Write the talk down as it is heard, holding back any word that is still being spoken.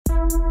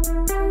Hola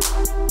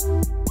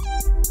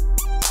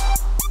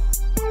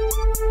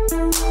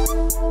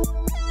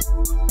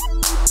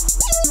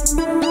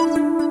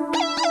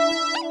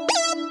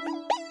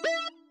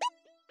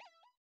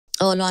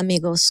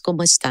amigos,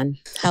 ¿cómo están?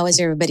 How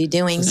is everybody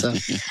doing?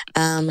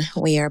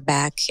 We are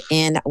back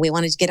and we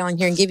wanted to get on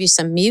here and give you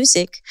some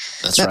music.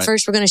 That's but right.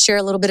 First we're going to share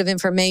a little bit of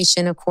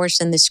information, of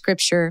course, in the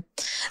scripture.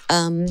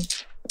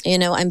 You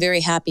know, I'm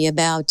very happy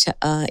about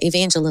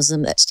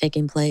evangelism that's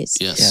taking place.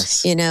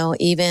 Yes. You know,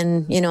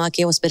 even,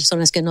 aquellas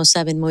personas que no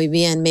saben muy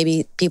bien,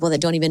 maybe people that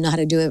don't even know how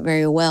to do it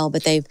very well,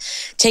 but they've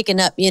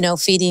taken up,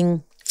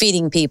 feeding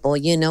people,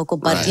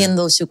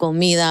 compartiendo su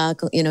comida,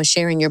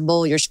 sharing your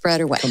bowl, your spread,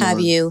 or what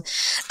have you.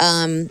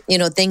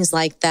 Things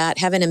like that,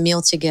 having a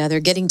meal together,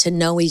 getting to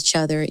know each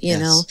other,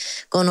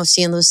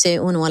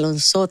 conociéndose uno a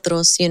los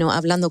otros,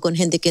 hablando con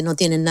gente que no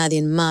tiene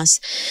nadie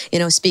más,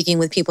 speaking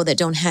with people that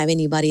don't have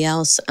anybody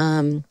else,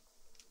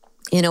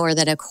 or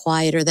that are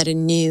quiet or that are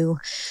new.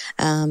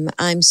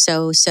 I'm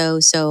so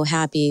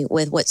happy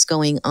with what's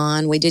going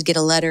on. We did get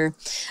a letter,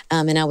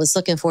 and I was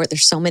looking for it.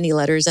 There's so many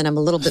letters, and I'm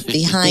a little bit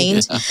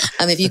behind.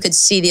 If you could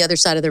see the other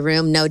side of the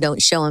room, no,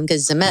 don't show them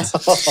because it's a mess.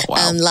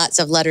 Wow. Lots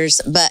of letters.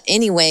 But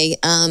anyway,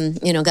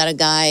 got a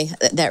guy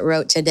that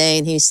wrote today,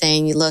 and he's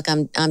saying, look,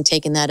 I'm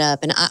taking that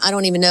up. And I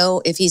don't even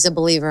know if he's a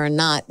believer or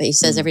not, but he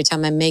says every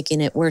time I'm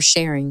making it, we're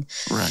sharing.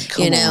 Right.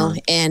 Come on.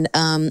 And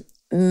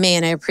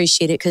man, I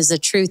appreciate it because the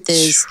truth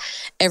is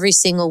every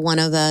single one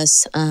of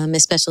us,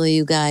 especially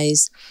you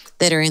guys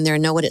that are in there,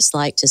 know what it's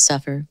like to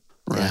suffer.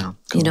 Right.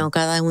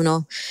 Cada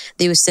uno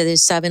de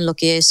ustedes saben lo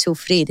que es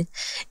sufrir.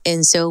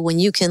 And so when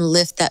you can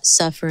lift that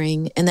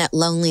suffering and that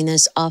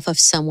loneliness off of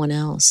someone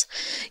else,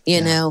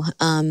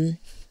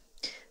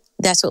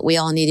 that's what we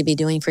all need to be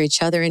doing for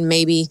each other. And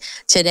maybe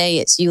today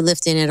it's you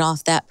lifting it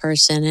off that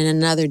person, and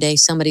another day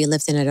somebody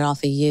lifting it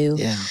off of you.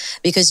 Yeah.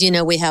 Because,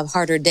 we have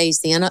harder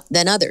days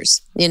than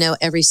others,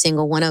 every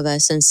single one of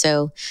us. And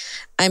so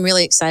I'm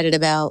really excited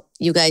about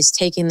you guys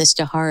taking this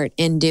to heart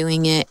and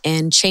doing it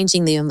and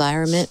changing the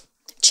environment,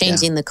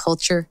 changing the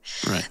culture,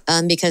 right.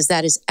 Because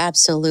that is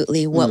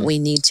absolutely what we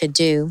need to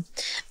do.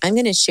 I'm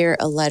going to share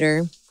a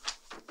letter.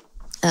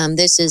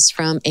 This is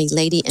from a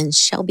lady in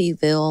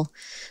Shelbyville,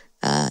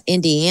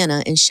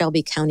 Indiana, in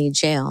Shelby County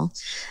Jail.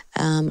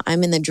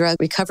 I'm in the drug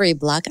recovery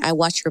block. I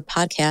watch your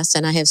podcast,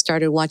 and I have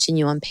started watching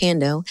you on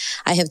Pando.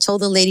 I have told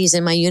the ladies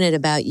in my unit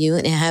about you,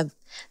 and I have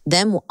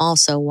them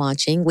also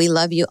watching. We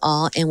love you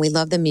all, and we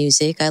love the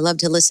music. I love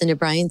to listen to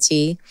Brian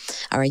T.,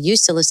 or I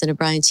used to listen to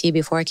Brian T.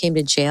 before I came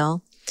to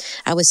jail.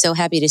 I was so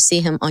happy to see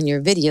him on your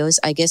videos.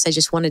 I guess I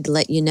just wanted to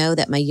let you know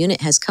that my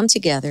unit has come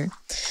together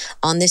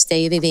on this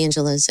day of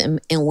evangelism,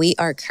 and we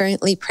are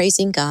currently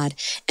praising God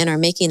and are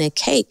making a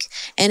cake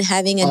and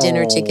having a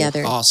dinner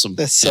together. Awesome.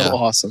 That's so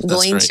awesome.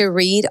 Going to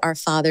read our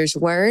Father's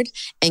Word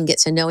and get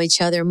to know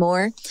each other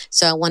more.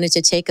 So I wanted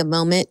to take a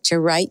moment to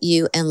write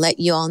you and let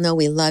you all know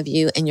we love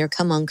you and your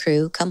Come On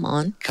crew. Come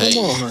on. Hey,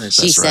 Come on.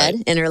 She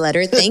said in her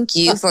letter, thank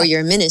you for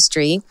your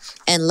ministry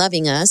and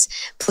loving us.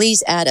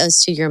 Please add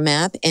us to your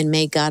map, and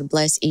may God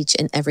bless each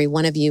and every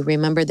one of you.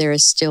 Remember, there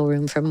is still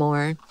room for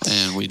more.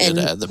 And we did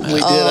add them. We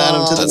did add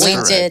them to the We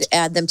map. did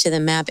add them to the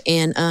map.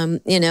 And,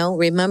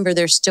 remember,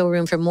 there's still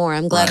room for more.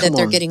 I'm glad that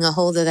they're getting a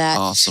hold of that.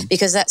 Awesome.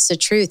 Because that's the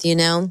truth,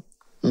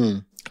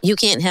 You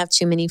can't have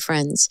too many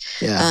friends.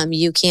 Yeah.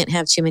 You can't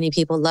have too many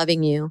people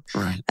loving you.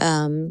 Right.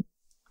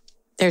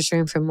 There's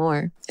room for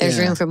more. There's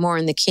room for more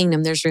in the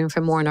kingdom. There's room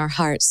for more in our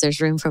hearts. There's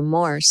room for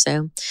more.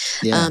 So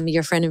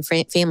your friend and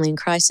family in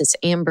Christ, it's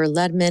Amber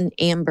Ludman,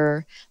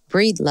 Amber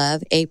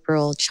Breedlove,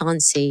 April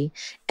Chauncey,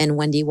 and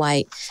Wendy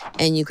White.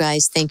 And you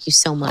guys, thank you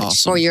so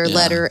much for your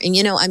letter. And,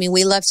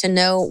 we love to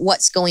know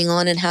what's going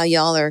on and how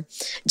y'all are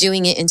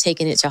doing it and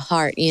taking it to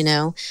heart,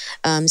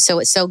 So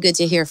it's so good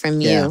to hear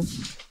from you.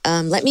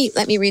 Let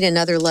me read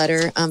another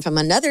letter from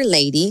another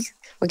lady.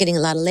 We're getting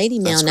a lot of lady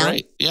mail now.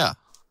 Great. Yeah.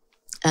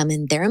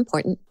 And they're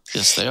important.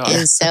 Yes, they are.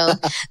 And so,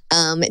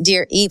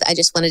 dear Eve, I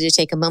just wanted to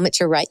take a moment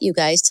to write you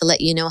guys to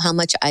let you know how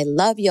much I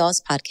love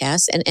y'all's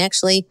podcast and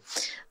actually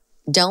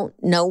don't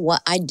know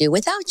what I'd do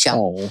without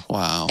y'all. Oh,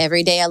 wow.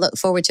 Every day I look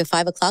forward to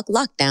 5 o'clock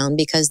lockdown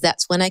because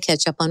that's when I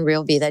catch up on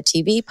Real Vida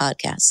TV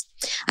podcast.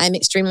 I'm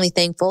extremely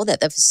thankful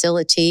that the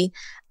facility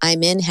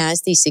I'm in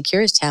has these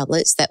secure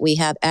tablets that we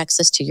have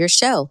access to your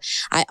show.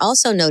 I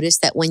also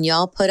noticed that when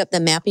y'all put up the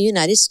map of the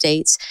United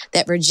States,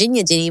 that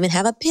Virginia didn't even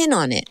have a pin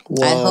on it.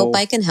 Whoa. I hope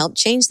I can help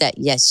change that.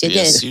 Yes, you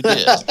Yes, did. you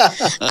did.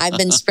 I've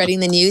been spreading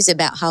the news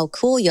about how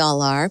cool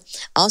y'all are.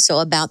 Also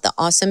about the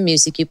awesome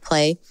music you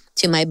play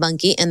to my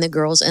bunkie and the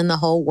girls in the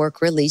whole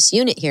work release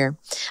unit here.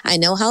 I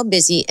know how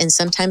busy and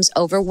sometimes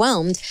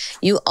overwhelmed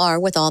you are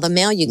with all the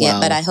mail you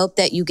get, but I hope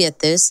that you get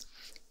this.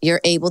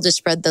 You're able to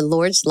spread the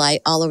Lord's light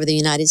all over the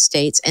United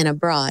States and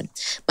abroad.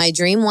 My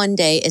dream one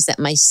day is that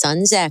my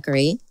son,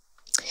 Zachary,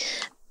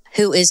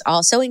 who is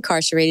also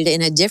incarcerated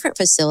in a different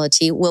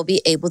facility, will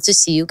be able to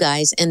see you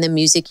guys and the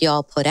music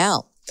y'all put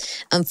out.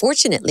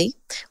 Unfortunately,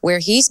 where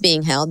he's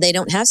being held, they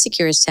don't have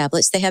Securus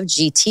tablets. They have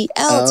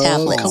GTL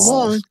tablets. Come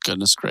on.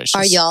 Goodness gracious.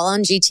 Are y'all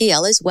on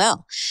GTL as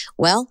well?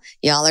 Well,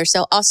 y'all are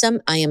so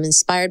awesome. I am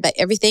inspired by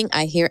everything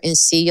I hear and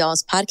see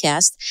y'all's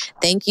podcast.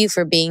 Thank you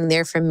for being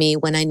there for me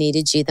when I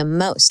needed you the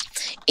most.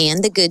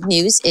 And the good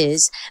news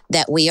is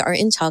that we are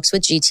in talks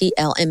with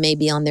GTL and may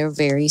be on there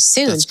very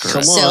soon. That's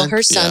correct. So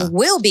her son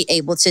will be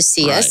able to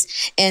see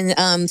us.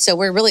 And so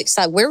we're really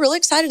excited. We're really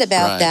excited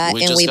about that.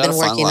 And we've been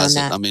working on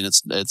that. I mean,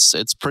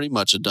 it's pretty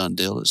much a done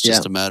deal. It's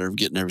just a matter of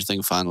getting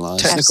everything finalized.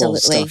 Technical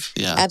Absolutely. stuff.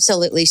 Yeah.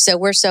 Absolutely. So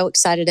we're so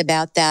excited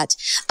about that.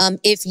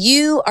 If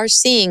you are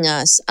seeing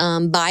us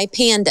by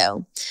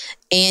Pando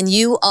and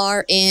you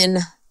are in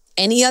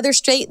any other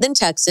state than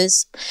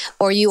Texas,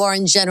 or you are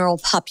in general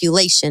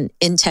population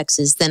in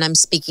Texas, then I'm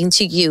speaking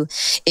to you.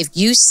 If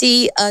you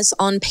see us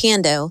on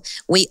Pando,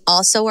 we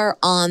also are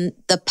on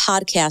the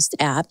podcast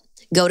app.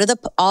 Go to the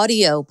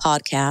audio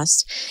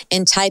podcast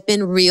and type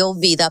in Real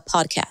Vida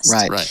podcast.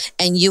 Right.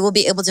 And you will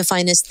be able to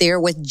find us there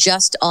with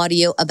just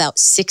audio. About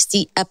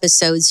 60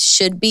 episodes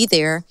should be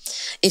there.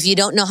 If you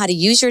don't know how to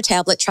use your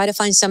tablet, try to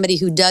find somebody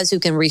who does, who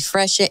can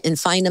refresh it and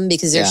find them,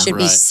 because there should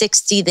be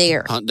 60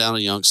 there. Hunt down a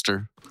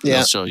youngster. Yeah.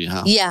 They'll show you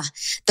how. Yeah,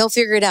 they'll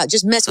figure it out.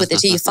 Just mess with it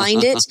till you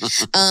find it.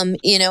 And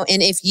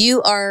if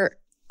you are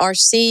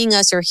seeing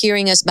us or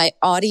hearing us by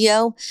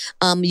audio,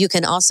 you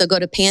can also go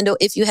to Pando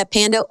if you have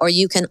Pando, or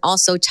you can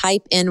also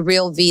type in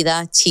Real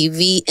Vida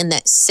TV in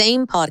that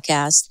same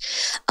podcast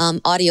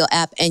audio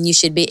app, and you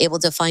should be able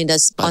to find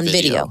us on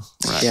video.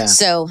 Right. Yeah.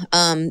 So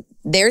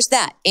there's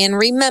that. And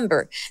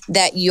remember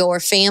that your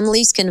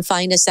families can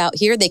find us out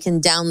here. They can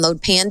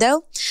download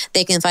Pando.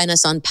 They can find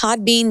us on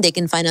Podbean. They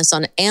can find us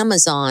on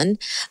Amazon.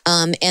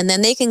 And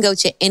then they can go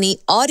to any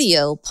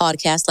audio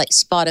podcast like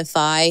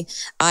Spotify,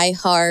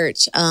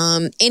 iHeart,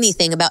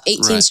 anything, about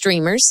 18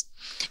 streamers.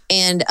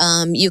 And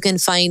you can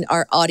find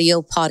our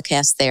audio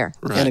podcast there.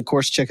 Right. And of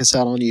course, check us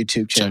out on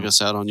YouTube channel. Check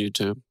us out on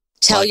YouTube.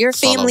 Tell your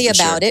family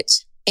follow, about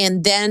it.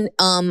 And then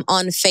on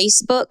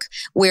Facebook,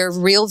 we're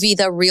Real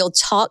Vida Real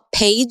Talk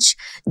page.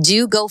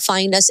 Do go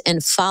find us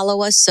and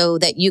follow us so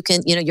that you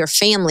can, your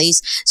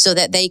families, so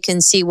that they can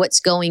see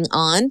what's going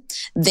on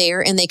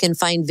there, and they can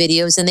find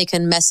videos and they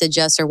can message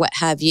us or what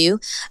have you.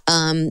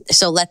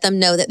 So let them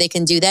know that they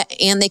can do that,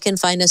 and they can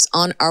find us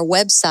on our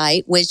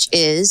website, which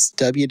is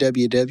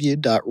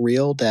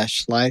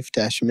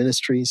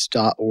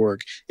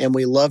www.real-life-ministries.org. And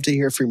we love to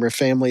hear from your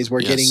families.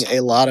 We're getting a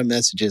lot of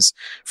messages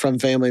from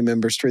family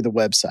members through the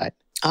website.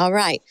 All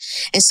right.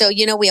 And so,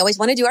 we always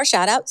want to do our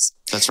shout outs.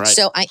 That's right.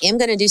 So I am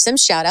going to do some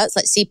shout outs.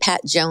 Let's see. Pat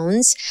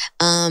Jones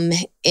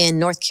in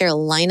North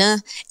Carolina,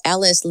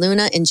 Alice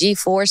Luna in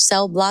G4,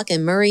 Cell Block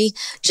in Murray,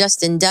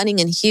 Justin Dunning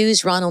in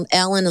Hughes, Ronald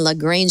Allen in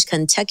LaGrange,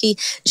 Kentucky,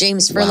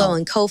 James Furlow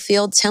in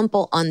Cofield,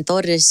 Temple on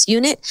Torres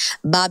Unit,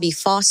 Bobby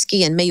Foskey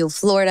in Mayo,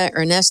 Florida,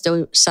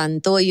 Ernesto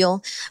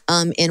Santoyo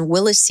in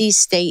Willacy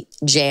State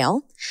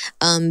Jail.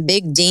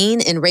 Big Dean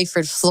in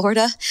Rayford,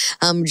 Florida,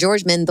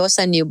 George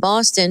Mendoza, New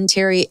Boston,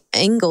 Terry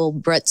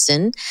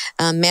Engelbretson,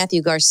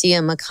 Matthew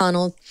Garcia,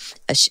 McConnell,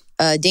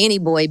 Danny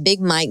Boy,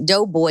 Big Mike,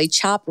 Doughboy,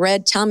 Chop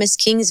Red, Thomas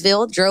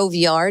Kingsville, Drove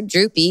Yard,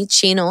 Droopy,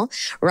 Chino,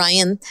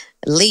 Ryan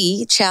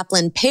Lee,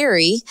 Chaplain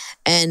Perry,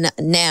 and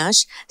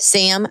Nash,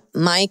 Sam,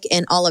 Mike,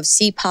 and all of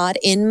C-Pod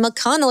in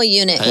McConnell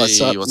Unit. Hey, what's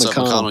up,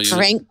 McConnell Unit?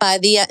 Frank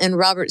Badia and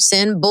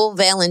Robertson, Bull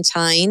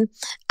Valentine.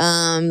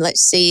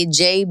 Let's see,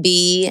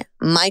 JB,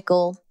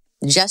 Michael,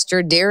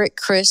 Jester, Derek,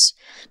 Chris,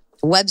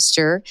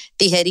 Webster,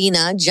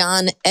 Tijerina,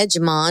 John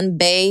Edgemon,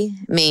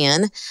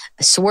 Bayman,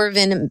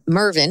 Swervin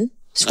Mervin,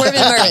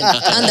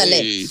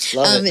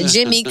 Andale.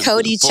 Jimmy,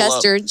 Cody,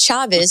 Chester,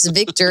 Chavez,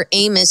 Victor,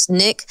 Amos,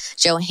 Nick,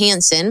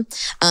 Johansson,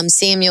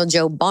 Samuel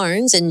Joe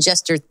Barnes, and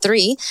Jester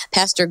 3,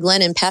 Pastor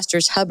Glenn and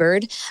Pastors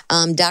Hubbard,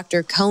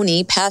 Dr.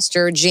 Coney,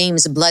 Pastor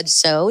James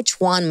Bledsoe,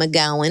 Twan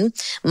McGowan,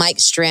 Mike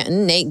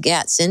Stratton, Nate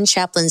Gatson,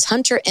 Chaplains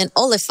Hunter and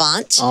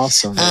Oliphant.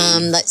 Awesome.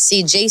 Let's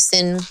see,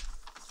 Jason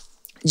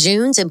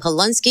Junes and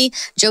Polunsky,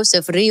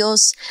 Joseph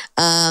Rios,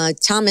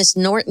 Thomas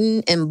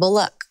Norton and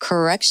Bullock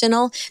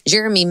Correctional,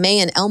 Jeremy May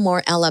in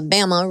Elmore,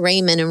 Alabama,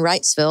 Raymond in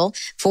Wrightsville,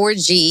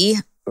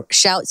 4G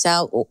shouts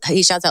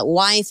out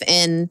wife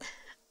and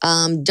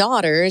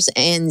daughters,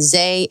 and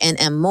Zay and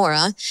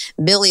Amora,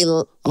 Billy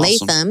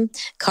Latham,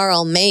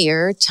 Carl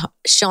Mayer,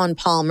 Sean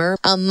Palmer,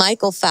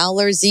 Michael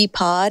Fowler,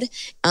 Z-Pod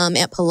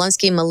at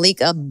Polunsky,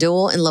 Malik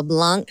Abdul and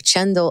LeBlanc,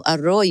 Chendo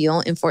Arroyo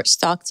in Fort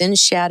Stockton,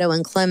 Shadow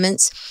and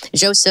Clements,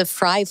 Joseph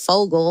Fry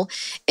Fogel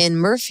in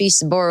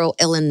Murfreesboro,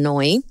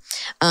 Illinois,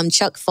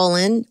 Chuck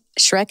Fullen,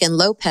 Shrek and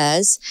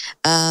Lopez,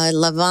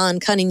 Lavon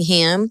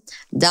Cunningham,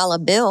 Dalla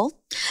Bill,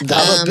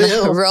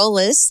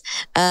 Rolis,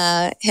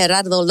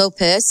 Gerardo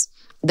Lopez,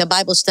 the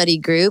Bible Study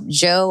Group,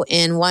 Joe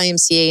and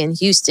YMCA in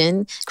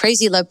Houston,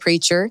 Crazy Love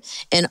Preacher,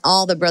 and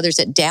all the brothers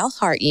at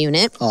Dalhart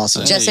Unit.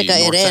 Awesome. Jessica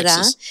North Herrera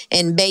Texas.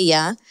 and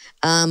Bella,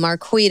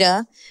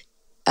 Marquita,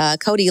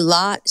 Cody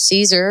Lott,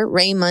 Caesar,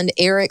 Raymond,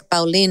 Eric,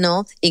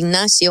 Paulino,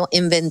 Ignacio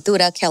in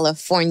Ventura,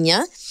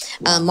 California.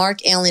 Mark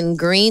Allen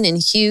Green and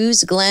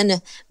Hughes,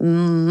 Glenn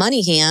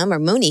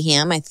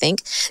Mooneyham, I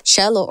think.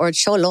 Cello or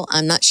Cholo,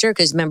 I'm not sure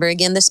because remember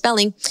again the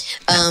spelling.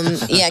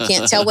 I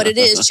can't tell what it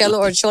is. Cello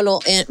or Cholo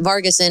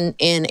Vargas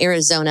in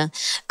Arizona.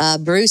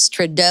 Bruce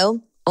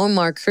Trudeau,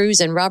 Omar Cruz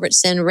and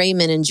Robertson,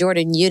 Raymond and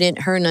Jordan Unit,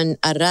 Hernan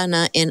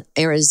Arana in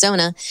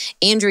Arizona,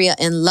 Andrea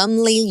and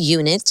Lumley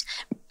Unit.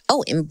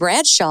 Oh, in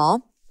Bradshaw.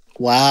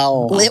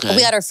 Wow. We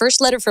got our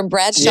first letter from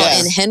Bradshaw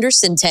in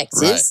Henderson,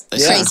 Texas.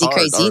 Right.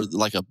 Crazy. Or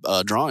like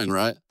a drawing,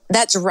 right?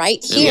 That's right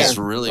here. It's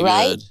really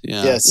good.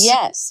 Yeah.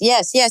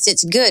 Yes.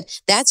 It's good.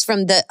 That's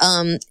from the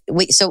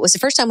so it was the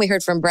first time we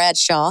heard from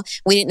Bradshaw.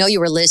 We didn't know you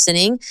were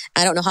listening.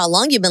 I don't know how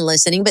long you've been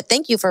listening, but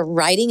thank you for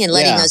writing and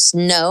letting us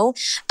know.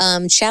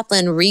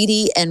 Chaplain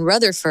Reedy and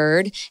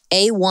Rutherford,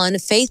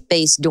 A1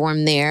 faith-based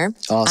dorm there.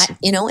 Awesome.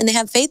 And they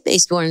have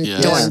faith-based dorm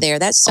there.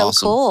 That's so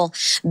cool.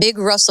 Big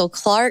Russell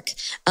Clark,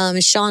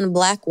 Sean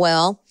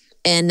Blackwell.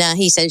 And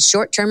he says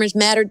short-termers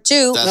matter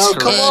too.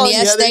 Come on.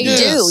 Yes, they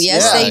do.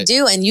 Yes, they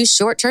do. And you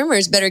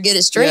short-termers better get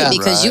it straight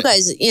because you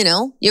guys,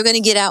 you're going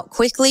to get out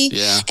quickly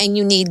and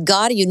you need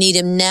God. You need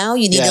him now.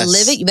 You need to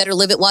live it. You better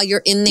live it while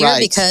you're in there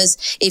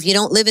because if you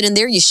don't live it in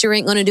there, you sure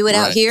ain't going to do it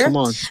out here. Come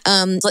on.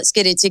 Let's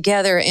get it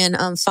together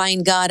and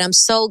find God. I'm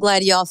so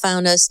glad y'all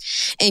found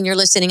us and you're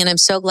listening. And I'm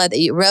so glad that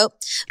you wrote.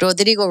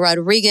 Rodrigo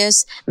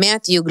Rodriguez,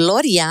 Matthew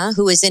Gloria,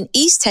 who is in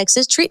East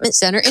Texas Treatment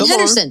Center in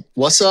Henderson.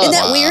 What's up? Isn't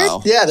that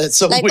weird? Yeah, that's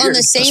so weird. On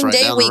the same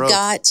day we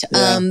got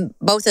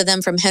both of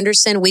them from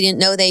Henderson. We didn't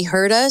know they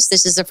heard us.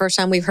 This is the first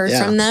time we've heard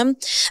from them.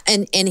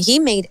 And he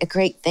made a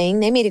great thing.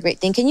 They made a great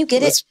thing. Can you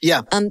get it?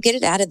 Yeah. Get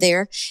it out of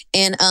there.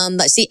 And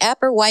let's see,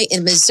 Apper White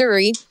in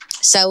Missouri,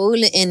 Saul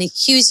in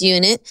Hughes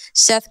Unit,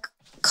 Seth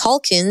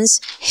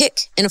Calkins, Hick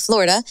in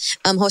Florida,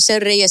 Jose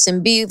Reyes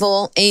in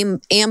Beeville,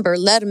 Amber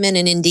Letterman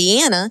in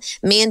Indiana,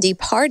 Mandy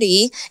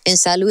Party in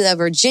Saluda,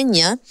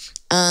 Virginia.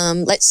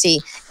 Let's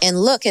see. And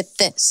look at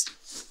this.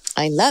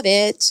 I love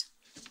it.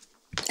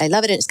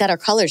 It's got our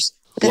colors.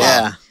 Look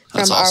at that.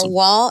 From our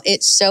wall.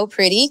 It's so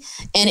pretty.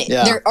 And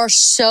there are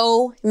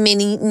so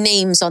many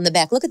names on the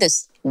back. Look at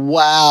this.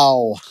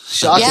 Wow.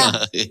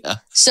 Shocking. Yeah.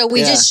 So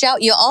we just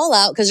shout you all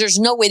out because there's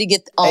no way to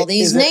get all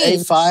these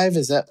names. A5?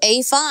 Is that?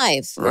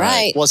 A5,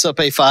 right. What's up,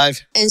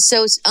 A5? And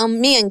so,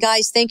 man,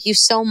 guys, thank you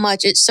so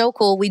much. It's so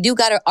cool. We do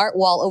got our art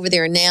wall over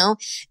there now.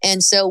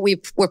 And so we're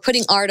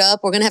putting art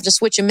up. We're going to have to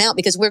switch them out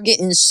because we're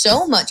getting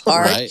so much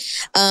art.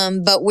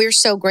 But we're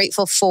so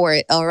grateful for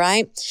it. All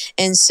right.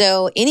 And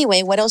so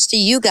anyway, what else do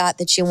you got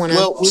that you want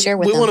to share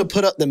with them? We want to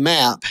put up the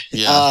map.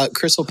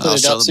 Chris will put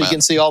it up so you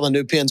can see all the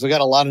new pins. We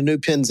got a lot of new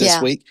pins this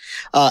week.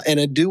 And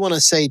I do want to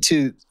say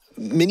too,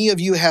 many of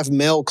you have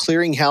mail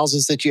clearing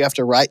houses that you have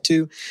to write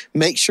to.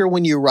 Make sure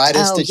when you write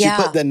us that you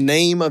put the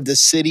name of the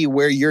city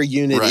where your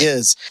unit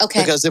is.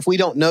 Okay. Because if we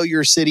don't know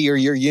your city or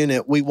your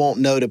unit, we won't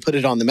know to put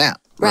it on the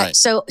map. Right.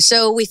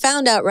 So we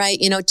found out,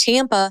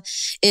 Tampa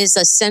is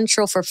a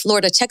central for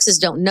Florida. Texas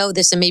don't know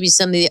this, and maybe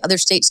some of the other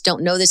states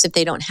don't know this if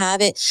they don't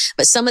have it.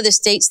 But some of the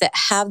states that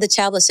have the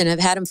tablets and have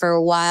had them for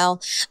a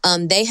while,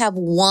 they have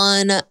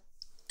one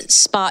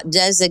spot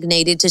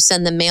designated to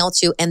send the mail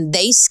to, and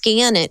they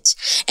scan it,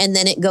 and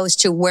then it goes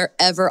to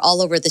wherever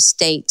all over the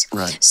state.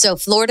 Right. So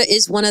Florida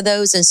is one of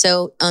those, and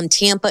so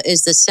Tampa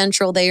is the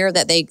central there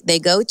that they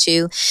go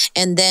to,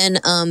 and then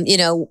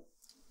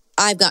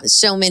I've got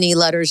so many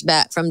letters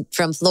back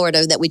from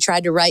Florida that we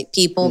tried to write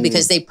people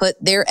because they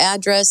put their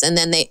address, and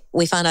then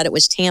we found out it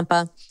was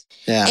Tampa.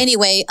 Yeah.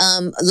 Anyway,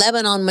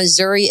 Lebanon,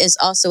 Missouri is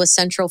also a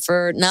central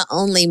for not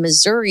only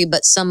Missouri,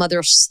 but some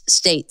other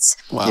states.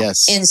 Wow.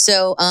 Yes. And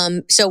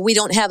so we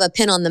don't have a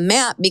pin on the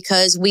map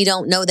because we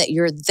don't know that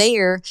you're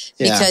there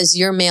because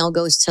your mail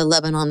goes to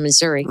Lebanon,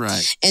 Missouri.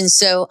 Right. And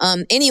so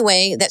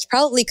anyway, that's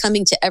probably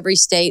coming to every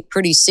state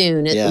pretty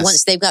soon. Yes.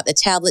 Once they've got the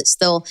tablets,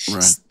 they'll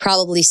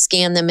probably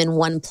scan them in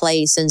one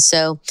place. And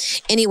so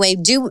anyway,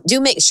 do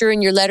make sure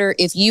in your letter,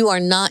 if you are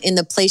not in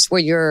the place where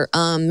your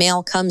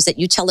mail comes, that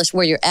you tell us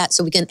where you're at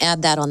so we can add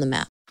that on the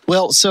map.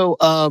 Well, so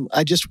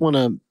I just want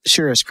to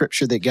share a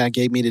scripture that God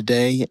gave me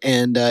today,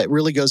 and it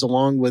really goes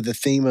along with the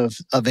theme of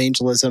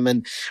evangelism.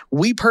 And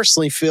we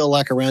personally feel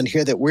like around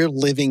here that we're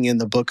living in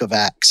the book of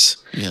Acts.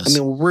 Yes. I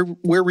mean,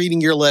 we're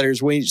reading your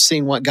letters. We're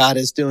seeing what God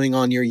is doing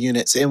on your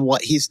units and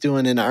what he's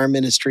doing in our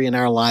ministry and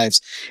our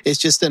lives. It's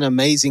just an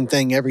amazing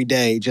thing every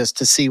day just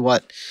to see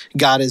what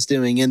God is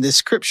doing. And this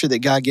scripture that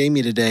God gave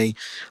me today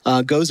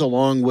goes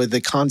along with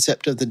the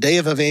concept of the day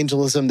of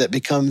evangelism that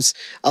becomes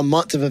a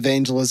month of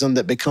evangelism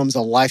that becomes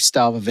a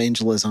lifestyle of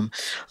evangelism.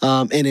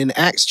 And in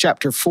Acts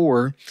chapter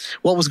 4,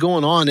 what was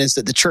going on is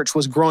that the church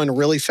was growing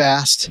really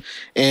fast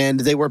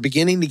and they were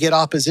beginning to get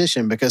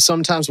opposition because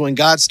sometimes when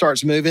God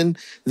starts moving,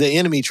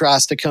 the enemy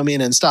tries to come in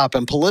and stop,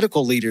 and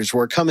political leaders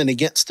were coming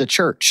against the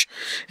church.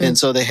 And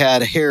so they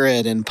had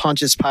Herod and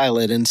Pontius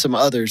Pilate and some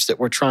others that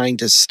were trying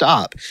to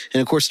stop.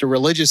 And of course, the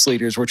religious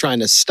leaders were trying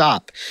to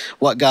stop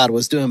what God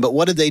was doing. But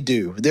what did they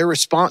do? Their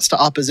response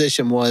to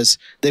opposition was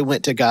they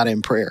went to God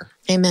in prayer.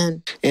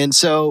 Amen. And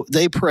so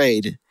they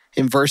prayed.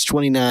 in verse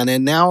 29.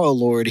 And now, O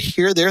Lord,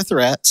 hear their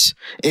threats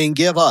and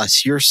give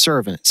us, your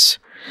servants,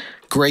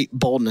 great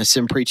boldness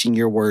in preaching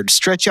your word.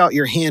 Stretch out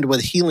your hand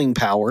with healing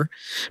power.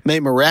 May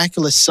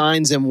miraculous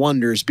signs and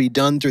wonders be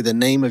done through the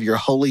name of your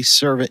holy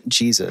servant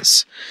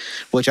Jesus,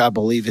 which I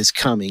believe is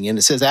coming. And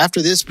it says,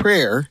 after this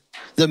prayer,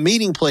 the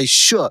meeting place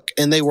shook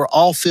and they were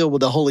all filled with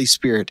the Holy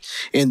Spirit.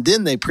 And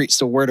then they preached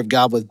the word of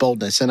God with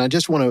boldness. And I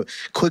just want to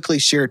quickly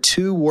share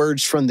 2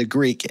 words from the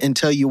Greek and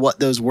tell you what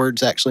those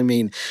words actually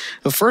mean.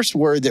 The first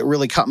word that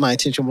really caught my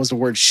attention was the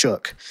word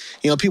shook.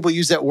 You know, people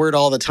use that word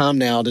all the time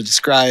now to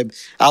describe,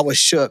 I was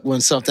shook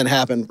when something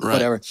happened,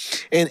 whatever.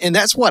 And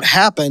that's what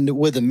happened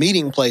with the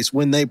meeting place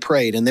when they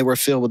prayed and they were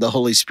filled with the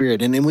Holy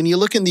Spirit. And when you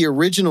look in the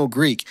original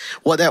Greek,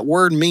 what that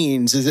word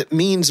means is it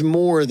means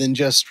more than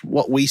just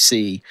what we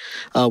see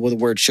with the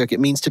word shook. It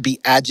means to be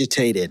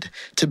agitated,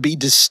 to be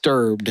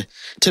disturbed,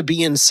 to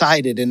be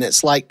incited. And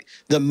it's like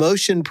the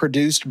motion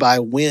produced by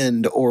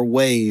wind or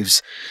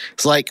waves.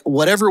 It's like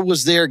whatever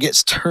was there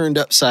gets turned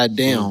upside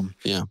down.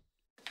 Yeah.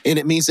 And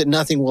it means that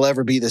nothing will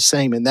ever be the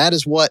same. And that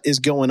is what is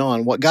going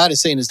on. What God is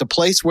saying is the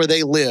place where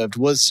they lived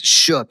was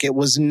shook. It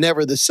was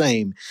never the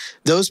same.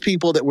 Those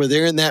people that were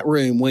there in that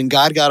room, when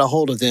God got a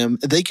hold of them,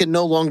 they can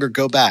no longer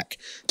go back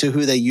to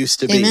who they used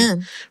to be.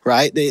 Amen.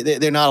 Right?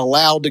 They're not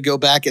allowed to go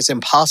back. It's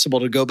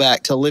impossible to go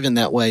back to living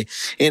that way.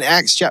 In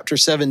Acts chapter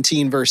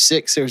 17, verse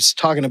 6, there's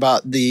talking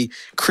about the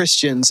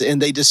Christians,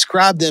 and they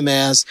describe them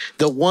as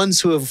the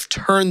ones who have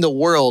turned the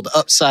world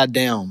upside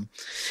down.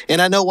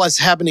 And I know what's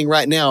happening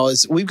right now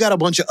is we've got a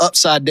bunch of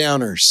upside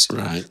downers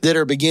that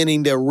are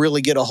beginning to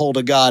really get a hold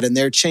of God, and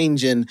they're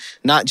changing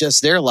not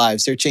just their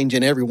lives, they're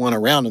changing everyone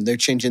around them. They're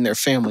changing their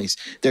families.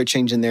 They're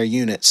changing their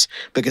units,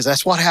 because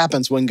that's what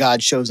happens when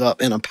God shows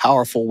up in a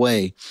powerful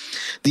way.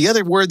 The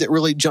other word that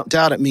really jumped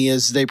out at me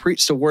is they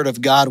preached the word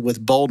of God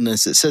with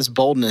boldness. It says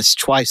boldness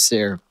twice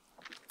there.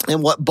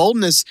 And what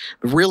boldness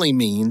really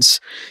means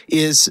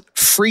is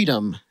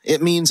freedom. It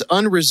means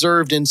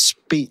unreserved in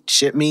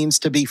speech. It means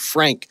to be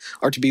frank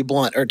or to be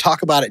blunt or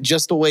talk about it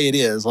just the way it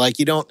is. Like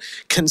you don't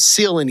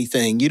conceal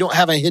anything. You don't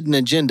have a hidden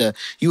agenda.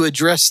 You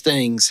address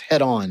things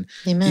head on.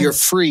 Amen. You're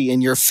free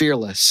and you're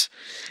fearless.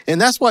 And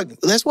that's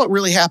what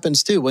really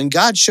happens too. When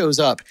God shows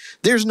up,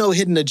 there's no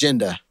hidden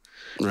agenda.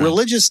 Right.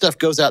 Religious stuff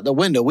goes out the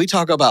window. We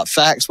talk about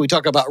facts. We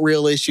talk about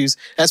real issues.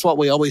 That's what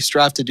we always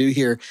strive to do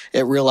here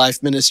at Real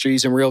Life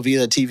Ministries and Real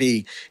Vida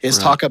TV is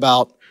talk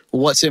about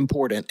what's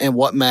important and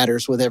what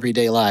matters with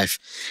everyday life.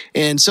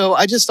 And so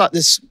I just thought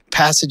this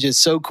passage is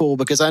so cool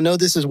because I know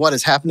this is what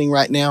is happening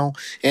right now.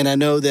 And I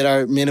know that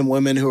our men and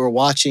women who are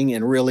watching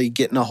and really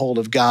getting a hold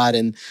of God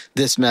and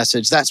this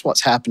message, that's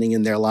what's happening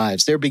in their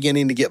lives. They're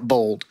beginning to get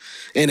bold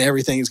and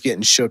everything's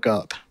getting shook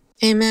up.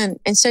 Amen.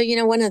 And so,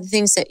 one of the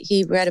things that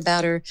he read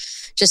about or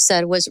just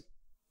said was,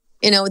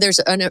 there's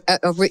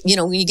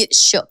when you get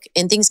shook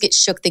and things get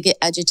shook, they get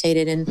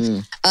agitated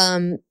and,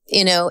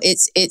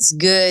 it's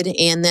good.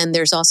 And then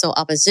there's also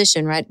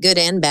opposition, right? Good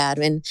and bad.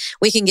 And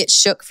we can get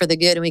shook for the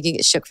good and we can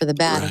get shook for the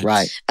bad.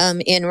 Right.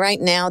 And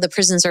right now the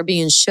prisons are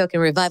being shook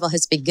and revival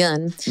has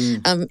begun,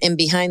 and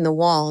behind the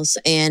walls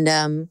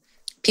and,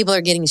 people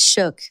are getting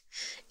shook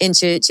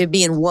into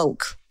being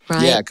woke.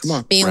 Right? Yeah, come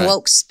on. Being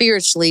woke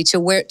spiritually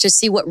to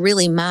see what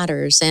really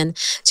matters and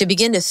to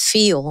begin to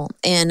feel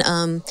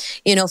and,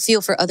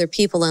 feel for other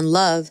people and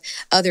love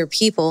other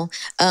people.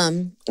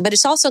 But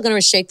it's also going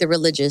to shake the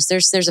religious.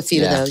 There's a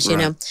few of those,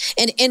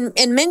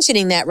 and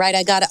mentioning that, right.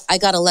 I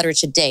got a letter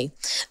today.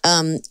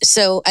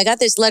 So I got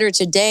this letter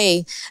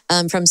today,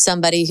 from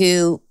somebody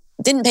who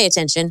didn't pay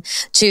attention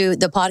to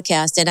the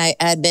podcast, and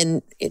I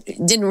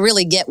didn't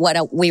really get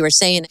what we were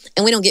saying,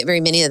 and we don't get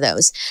very many of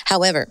those.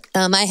 However,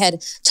 I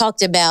had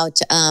talked about,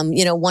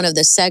 one of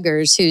the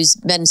Seggers who's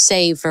been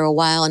saved for a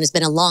while and has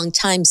been a long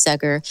time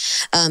Segger,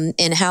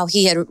 and how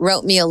he had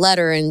wrote me a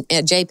letter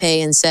at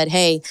JPay and said,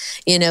 hey,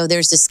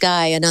 there's this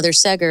guy, another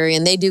Segger,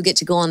 and they do get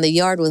to go on the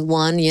yard with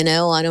one,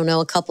 I don't know,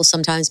 a couple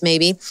sometimes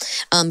maybe,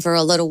 for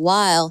a little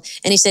while.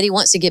 And he said he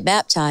wants to get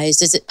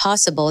baptized. Is it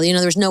possible?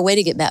 There's no way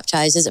to get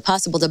baptized. Is it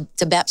possible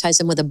to baptize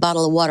him with a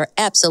bottle of water?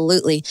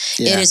 Absolutely.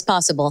 Yeah. It is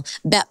possible.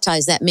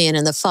 Baptize that man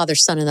in the Father,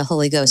 Son, and the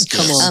Holy Ghost.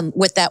 Come on.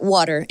 With that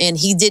water. And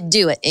he did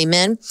do it.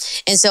 Amen.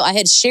 And so I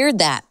had shared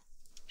that.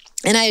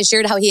 And I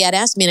shared how he had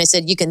asked me, and I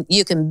said, you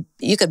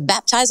could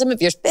baptize him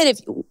if you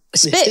spit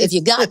if you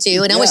got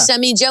to. And I was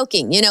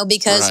semi-joking,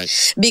 because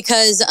he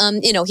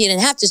didn't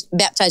have to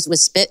baptize with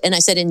spit. And I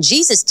said, and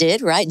Jesus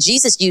did, right?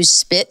 Jesus used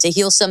spit to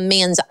heal some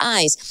man's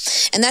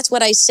eyes. And that's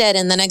what I said.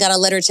 And then I got a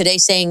letter today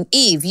saying,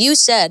 Eve, you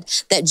said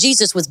that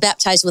Jesus was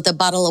baptized with a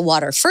bottle of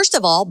water. First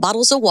of all,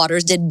 bottles of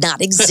waters did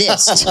not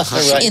exist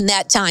in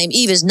that time.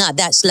 Eve is not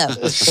that slow.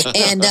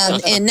 And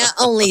not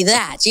only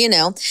that,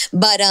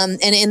 but,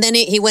 and then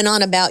he went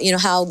on about,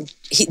 how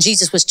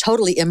Jesus was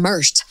totally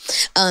immersed.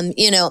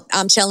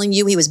 I'm telling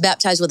you, he was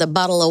baptized with a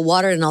bottle of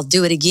water, and I'll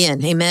do it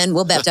again. Amen.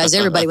 We'll baptize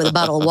everybody with a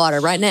bottle of water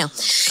right now.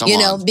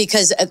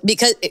 Because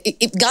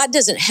if God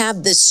doesn't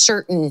have this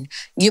certain,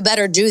 you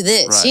better do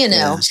this,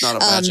 It's not a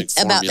magic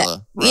about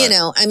formula.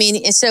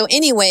 that. So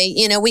anyway,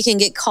 we can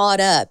get caught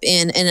up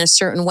in a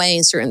certain way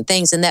in certain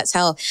things. And that's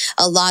how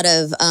a lot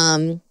of,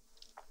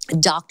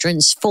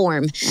 doctrines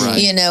form,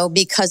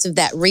 because of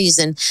that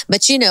reason.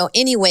 But,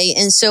 anyway,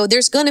 and so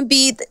there's going to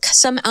be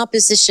some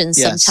opposition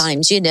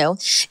sometimes, and,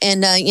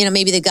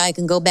 maybe the guy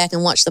can go back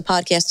and watch the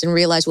podcast and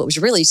realize what was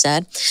really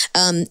said.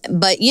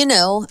 But,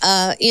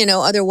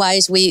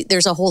 otherwise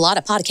there's a whole lot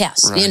of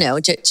podcasts,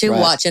 to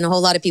watch, and a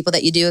whole lot of people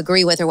that you do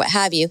agree with or what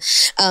have you.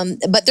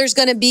 But there's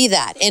going to be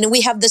that. And we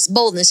have this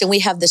boldness and we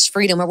have this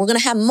freedom, and we're going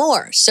to have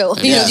more. So,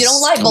 if you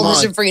don't like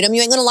boldness and freedom,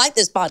 you ain't going to like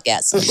this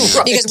podcast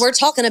because we're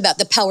talking about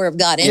the power of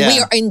God. And we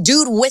are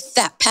endued with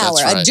that power,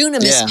 a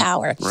dunamis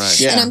power.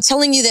 Right. And I'm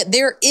telling you that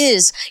there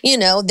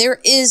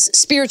is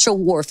spiritual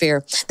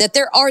warfare, that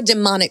there are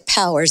demonic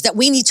powers, that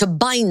we need to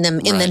bind them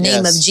in the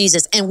name of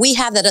Jesus. And we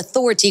have that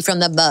authority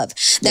from above,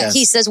 that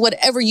he says,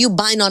 whatever you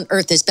bind on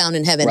earth is bound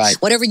in heaven. Right.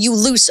 Whatever you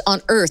loose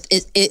on earth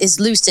is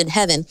loosed in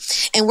heaven.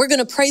 And we're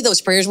going to pray those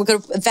prayers. We're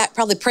going to, in fact,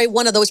 probably pray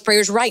one of those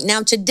prayers right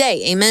now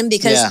today. Amen.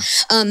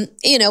 Because,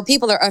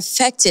 people are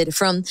affected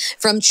from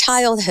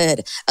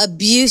childhood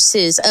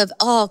abuses of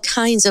all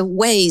kinds of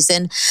ways.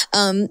 And,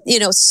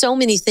 so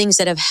many things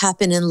that have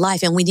happened in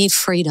life, and we need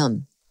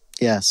freedom.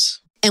 Yes.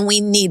 And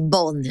we need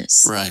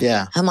boldness. Right.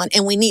 Yeah. Come on.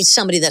 And we need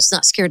somebody that's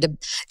not scared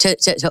to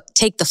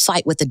take the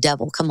fight with the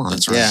devil. Come on.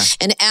 That's right. Yeah.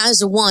 And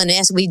as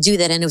we do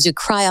that, and as we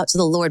cry out to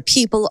the Lord,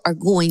 people are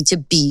going to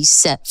be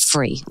set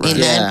free. Right.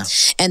 Amen. Yeah.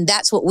 And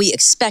that's what we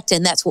expect.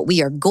 And that's what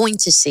we are going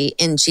to see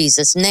in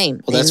Jesus'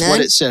 name. Well, that's Amen? what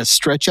it says.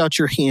 Stretch out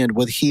your hand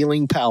with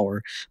healing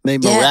power. May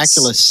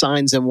miraculous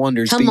signs and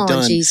wonders be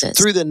done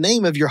through the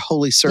name of your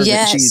holy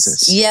servant,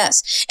 Jesus.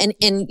 Yes. And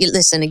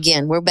listen,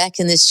 again, we're back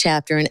in this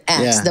chapter in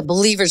Acts. The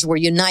believers were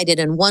united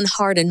in one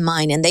heart and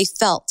mind, and they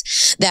felt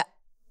that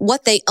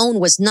what they owned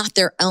was not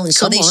their own.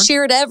 So they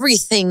shared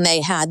everything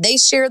they had. They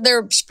shared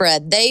their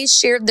spread. They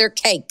shared their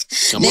cake.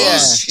 They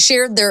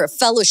shared their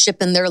fellowship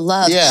and their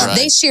love. Yeah. Right.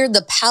 They shared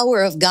the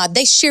power of God.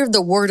 They shared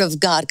the word of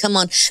God. Come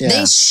on. Yeah.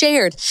 They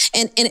shared.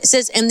 And it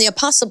says, and the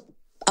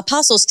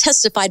apostles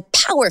testified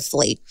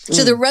powerfully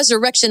to the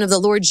resurrection of the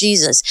Lord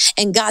Jesus,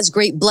 and God's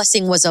great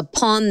blessing was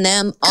upon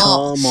them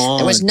all.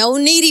 There was no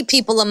needy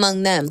people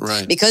among them,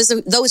 because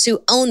of those who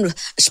owned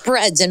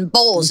spreads and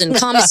bowls and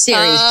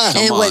commissaries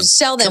and would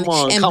sell them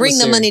and bring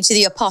the money to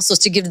the apostles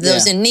to give to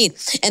those in need.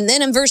 And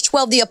then in verse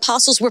 12, the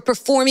apostles were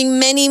performing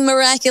many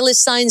miraculous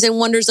signs and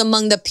wonders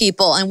among the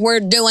people, and we're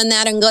doing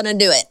that and going to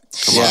do it.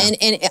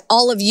 And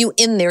all of you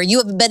in there, you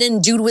have been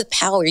endued with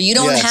power. You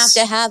don't have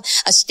to have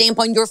a stamp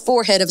on your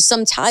forehead of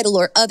some title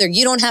or other.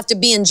 You don't have to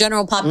be in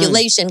general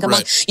population. Come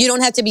on. You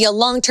don't have to be a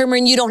long-termer,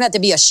 and you don't have to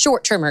be a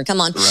short-termer. Come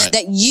on.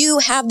 That you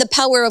have the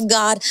power of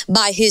God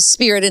by his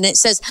Spirit. And it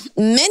says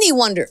many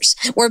wonders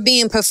were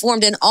being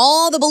performed, and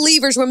all the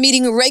believers were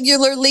meeting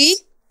regularly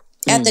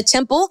at the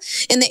temple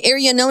in the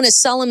area known as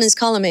Solomon's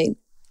Colonnade.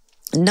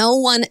 No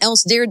one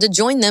else dared to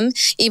join them,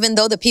 even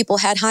though the people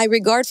had high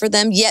regard for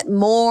them. Yet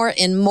more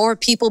and more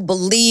people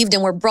believed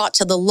and were brought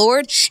to the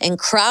Lord, and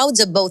crowds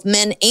of both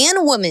men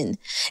and women.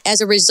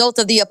 As a result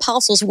of the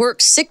apostles'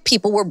 work, sick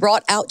people were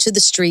brought out to the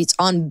streets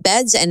on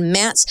beds and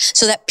mats,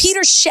 so that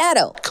Peter's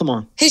shadow,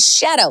 his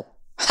shadow,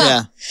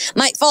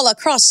 might fall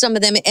across some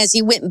of them as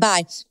he went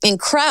by. And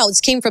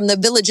crowds came from the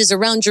villages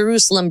around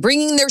Jerusalem,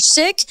 bringing their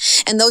sick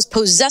and those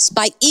possessed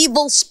by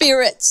evil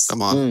spirits.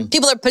 Come on.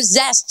 People are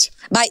possessed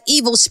by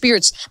evil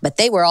spirits, but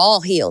they were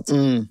all healed.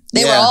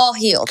 They were all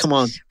healed. Come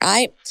on.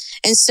 Right?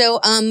 And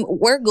so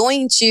we're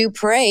going to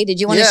pray. Did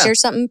you want to share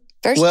something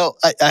first? Well,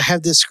 I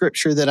have this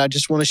scripture that I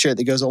just want to share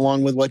that goes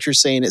along with what you're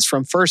saying. It's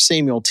from 1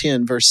 Samuel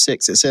 10, verse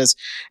 6. It says,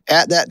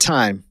 at that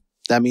time,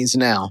 that means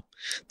now,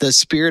 the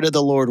Spirit of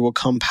the Lord will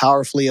come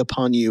powerfully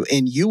upon you,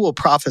 and you will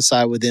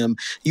prophesy with them.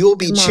 You will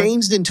be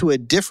changed into a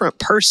different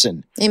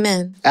person.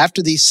 Amen.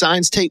 After these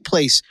signs take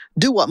place,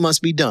 do what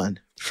must be done,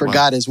 for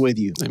God is with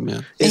you.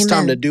 Amen. It's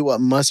time to do what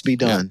must be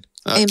done.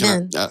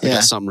 Amen. I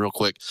got something real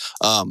quick.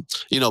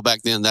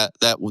 Back then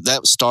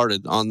that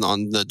started on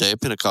the day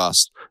of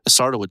Pentecost. It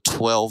started with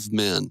 12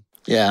 men.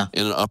 In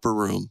an upper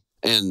room.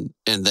 And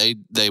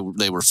they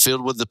were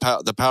filled with the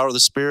power of the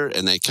Spirit,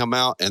 and they come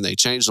out and they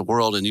change the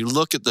world. And you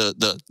look at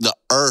the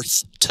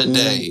earth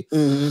today,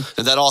 and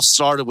that all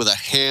started with a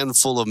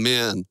handful of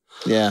men.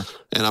 Yeah.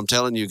 And I'm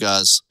telling you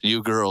guys,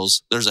 you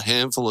girls, there's a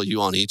handful of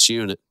you on each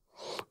unit.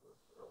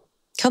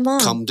 Come on.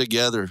 Come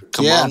together.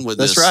 Come on with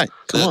this. That's right.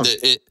 Come on.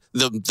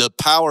 The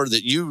power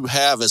that you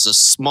have as a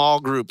small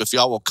group, if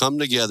y'all will come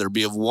together,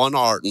 be of one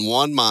heart and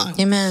one mind,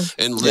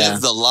 and live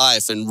the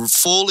life and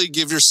fully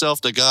give yourself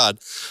to God,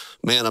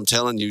 man, I'm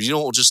telling you, you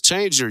don't just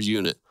change your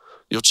unit.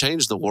 you'll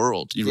change the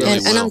world. You really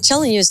will. And I'm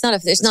telling you,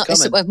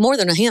 it's more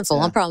than a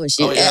handful. I promise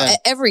you.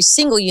 Every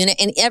single unit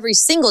and every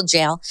single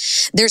jail,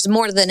 there's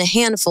more than a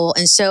handful.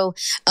 And so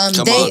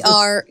they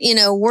are,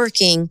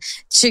 working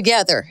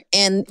together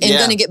and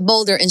going to get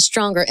bolder and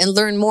stronger and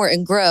learn more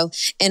and grow.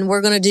 And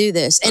we're going to do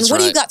this. And what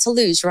do you got to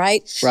lose,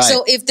 right?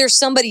 So if there's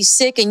somebody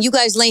sick and you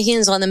guys lay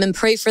hands on them and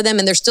pray for them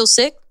and they're still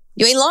sick,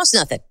 you ain't lost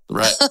nothing.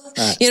 Right.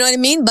 You know what I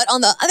mean? But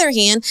on the other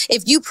hand,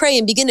 if you pray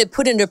and begin to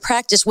put into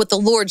practice what the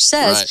Lord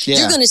says,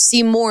 you're going to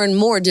see more and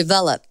more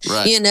develop,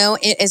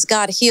 as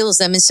God heals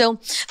them. And so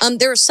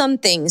there are some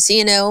things,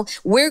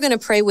 we're going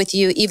to pray with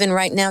you even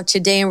right now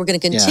today, and we're going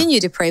to continue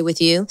to pray with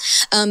you.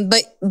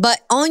 But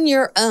on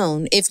your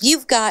own, if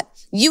you've got,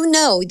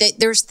 that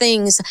there's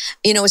things,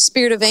 a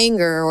spirit of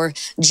anger or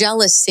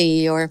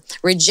jealousy or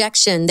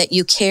rejection that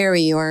you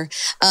carry or,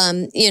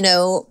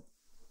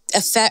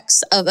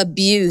 effects of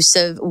abuse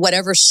of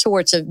whatever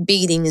sorts of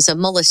beatings, of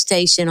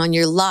molestation on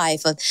your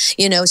life,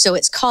 so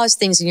it's caused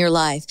things in your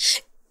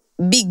life.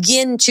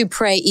 Begin to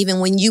pray even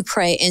when you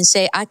pray and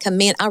say, I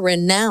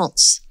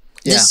renounce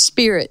the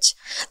spirit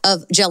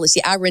of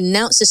jealousy. I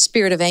renounce the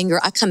spirit of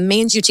anger. I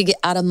command you to get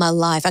out of my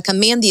life. I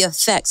command the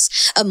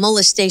effects of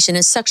molestation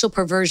and sexual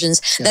perversions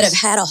that have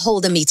had a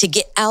hold of me to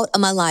get out of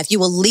my life. You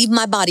will leave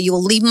my body. You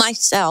will leave my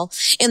cell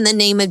in the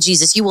name of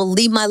Jesus. You will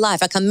leave my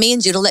life. I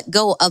command you to let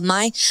go of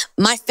my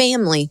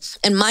family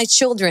and my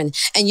children.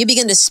 And you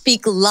begin to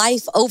speak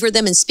life over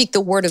them and speak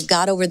the word of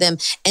God over them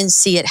and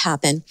see it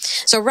happen.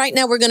 So right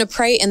now we're going to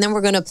pray and then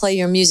we're going to play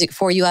your music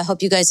for you. I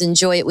hope you guys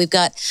enjoy it. We've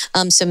got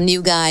some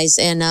new guys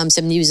and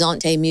some new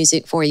Zante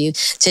music for you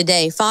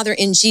today. Father,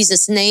 in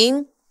Jesus'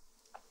 name,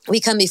 we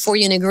come before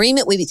you in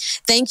agreement. We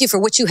thank you for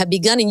what you have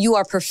begun and you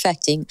are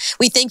perfecting.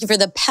 We thank you for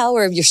the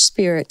power of your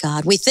spirit,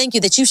 God. We thank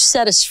you that you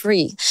set us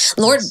free.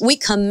 Lord, we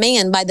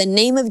command by the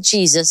name of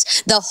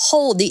Jesus, the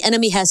hold the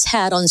enemy has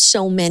had on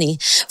so many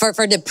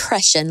for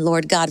depression,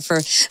 Lord God,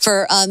 for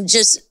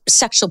just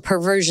sexual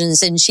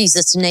perversions in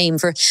Jesus' name,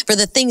 for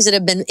the things that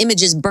have been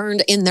images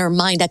burned in their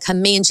mind. I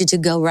command you to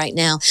go right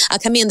now. I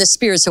command the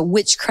spirits of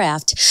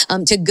witchcraft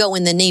to go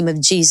in the name of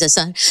Jesus.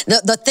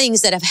 The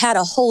things that have had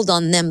a hold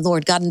on them,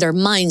 Lord God, in their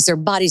minds, their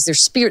bodies, their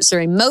spirits, their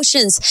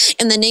emotions,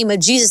 in the name of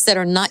Jesus that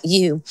are not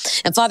you.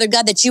 And Father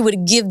God, that you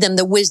would give them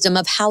the wisdom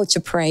of how to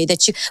pray,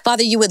 that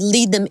Father, you would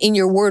lead them in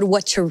your word,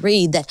 what to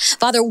read, that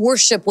Father,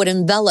 worship would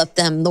envelop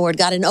them, Lord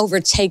God, and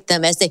overtake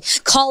them as they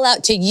call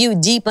out to you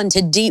deep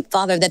unto deep,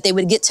 Father, that they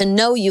would get to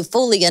know you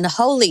fully and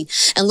wholly.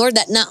 And Lord,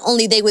 that not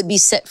only they would be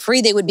set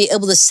free, they would be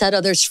able to set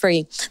others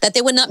free, that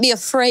they would not be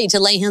afraid to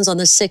lay hands on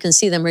the sick and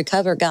see them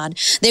recover, God.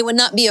 They would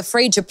not be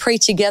afraid to pray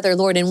together,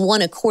 Lord, in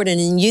one accord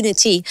and in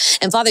unity.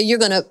 And Father, you're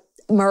going to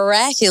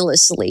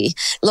miraculously,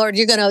 Lord,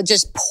 you're going to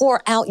just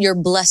pour out your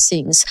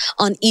blessings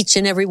on each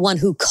and every one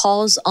who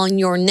calls on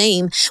your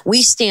name.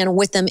 We stand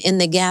with them in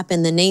the gap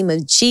in the name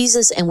of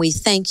Jesus, and we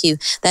thank you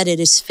that it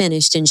is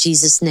finished in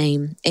Jesus'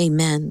 name.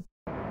 Amen.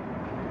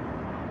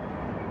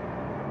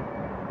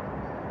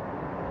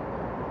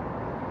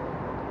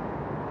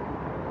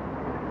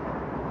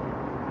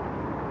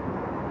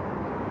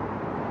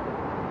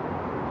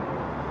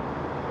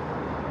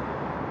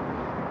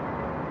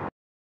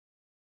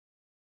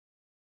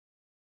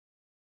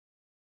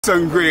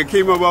 Something great. I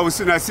came up, all of a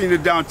sudden I seen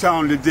it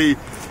downtown today.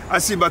 I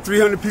see about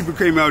 300 people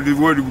came out to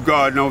the word of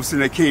God, and all of a sudden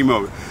they came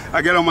out.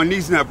 I got on my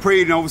knees and I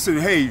prayed, and all of a sudden,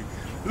 hey,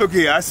 look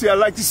here, I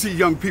like to see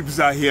young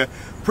people out here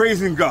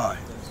praising God.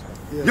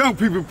 Yeah. Young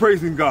people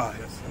praising God.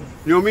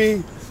 You know what I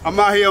mean? I'm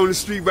out here on the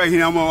street right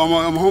here. I'm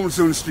homeless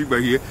on the street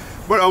right here.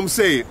 But I'm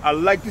saying, I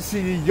like to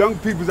see young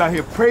people out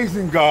here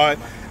praising God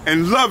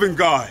and loving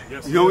God.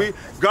 Yes, you know what I mean?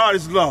 God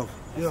is love.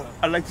 Yeah.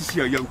 I like to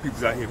see our young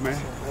people out here,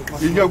 man.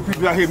 You young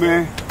people out here,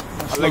 man.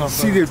 I like to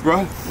see this,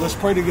 bro. Let's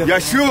pray together. Yeah,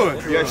 sure.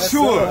 Yeah,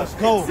 sure. Let's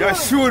go. Yeah,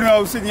 sure. I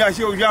was sitting, yeah,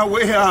 sure. Y'all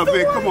way out,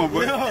 man. Come on,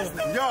 bro. Yo.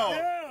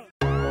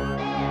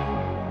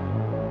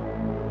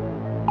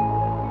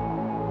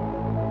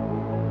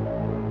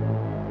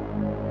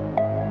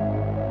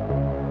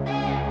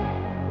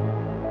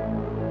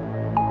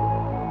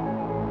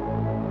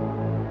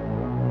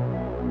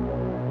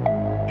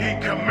 He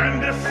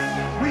commandeth,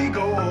 we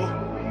go.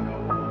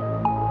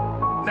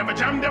 Never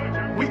jammed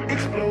up, we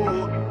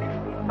explode.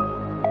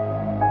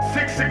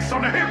 6-6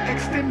 on the hip,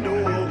 extendo.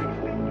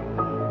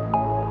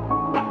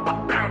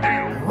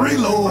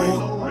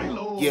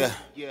 Reload. Yeah.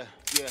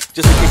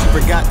 Just in case you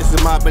forgot, this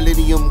is my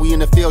millennium. We in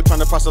the field trying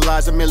to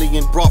proselytize a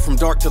million. Brought from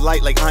dark to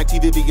light like Auntie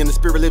Vivian. The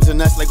spirit lives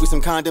in us like we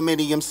some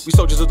condominiums. We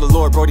soldiers of the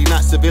Lord, Brody,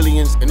 not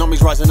civilians. And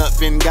armies rising up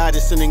and God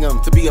is sending them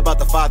to be about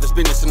the Father's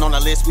business. And on our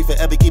list, we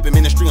forever keep a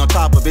ministry on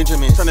top of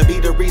Benjamin. Trying to be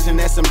the reason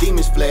that some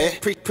demons fled.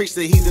 Preach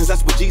the heathens,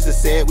 that's what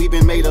Jesus said. We've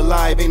been made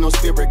alive, ain't no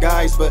spirit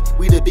guys, but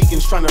we the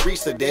beacons trying to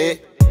reach the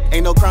dead.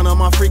 Ain't no crown on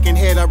my freaking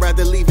head, I'd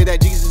rather leave it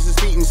at Jesus'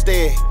 feet and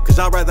instead. Cause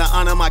I'd rather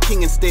honor my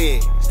king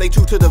instead. Stay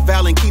true to the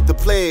vow and keep the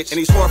pledge. In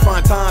these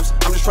horrifying times,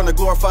 I'm just trying to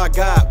glorify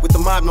God. With the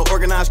mob, no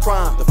organized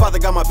crime. The Father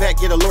got my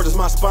back, yeah, the Lord is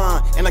my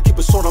spine. And I keep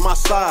a sword on my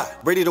side,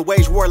 ready to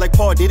wage war like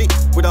Paul did it.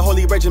 With a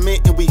holy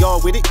regiment, and we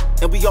all with it.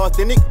 And we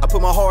authentic, I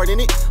put my heart in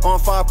it. On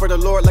fire for the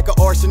Lord like an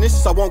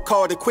arsonist. I won't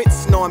call it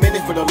quits, no, I'm in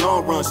it for the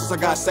long run. Since I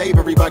got saved,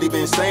 everybody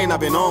been saying I've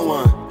been on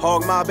one.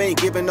 Hog mob ain't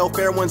giving no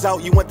fair ones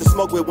out. You want the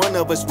smoke with one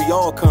of us, we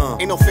all come.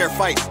 Ain't no fair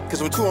fights,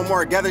 cause when two or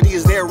more gathered, he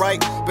is there, right?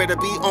 Better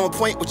be on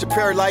point with your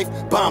prayer life.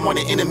 Bomb on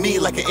the enemy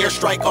like an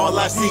airstrike. All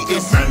I see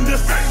is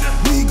tremendous.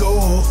 We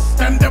go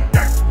stand up,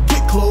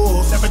 get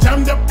close. Never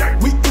jammed up,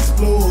 we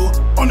explode.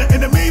 On the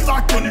enemy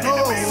like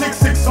window.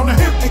 6-6 on the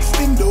hip,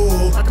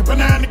 extendo. Like a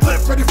banana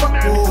clip, ready for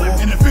war.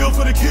 In the field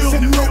for the kill,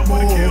 no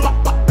more.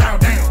 Bow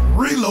down,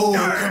 reload.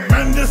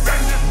 Tremendous.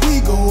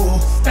 We go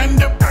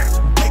stand up,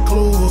 get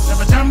close.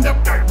 Never jammed up,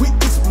 we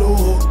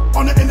explode.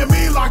 On the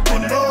enemy like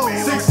window.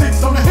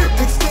 6-6 on the hip,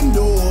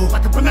 extendo.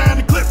 Like a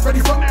banana clip, ready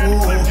for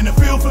war. In the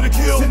field for the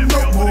kill,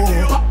 no more.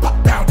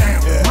 Bow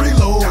down,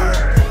 reload.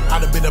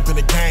 I've been up in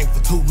the game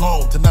for too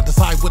long to not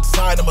decide which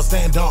side I'ma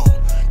stand on.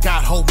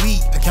 God hold me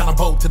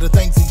accountable to the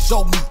things he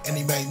showed me and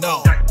he made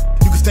known.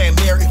 You can stand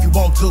there if you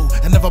want to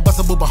and never bust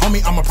a move, but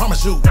homie, I'ma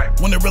promise you,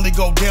 when it really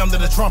go down to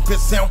the trumpet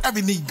sound,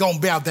 every knee gon'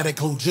 bow, that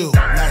includes you.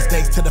 Last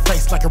days to the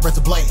face like a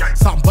razor blade,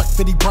 something but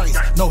 50 praise,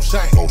 no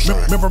shame.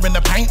 Remembering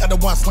the pain of the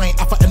one slain,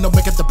 Alpha and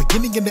Omega, the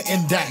beginning and the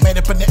end day. Made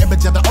up in the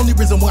image of the only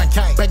reason one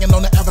came. Banging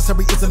on the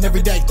adversary is an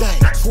everyday thing.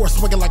 Sword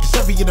swinging like a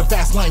Chevy in the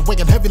fast lane,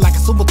 weighing heavy like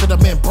a sumo to the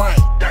membrane.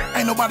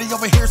 Ain't nobody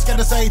over here scared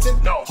of Satan.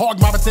 Hog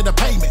mobbing to the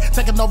pavement,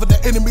 taking over the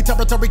enemy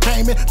territory,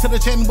 came in to the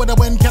chin with a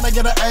win. Can I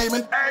get an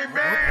amen?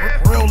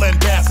 Real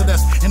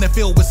ambassadors in the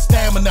field with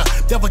stamina.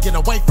 Devil get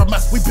away from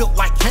us. We built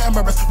like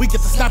cameras. We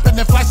get to snapping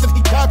and flashing.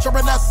 He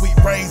capturing us. We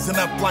raising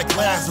up like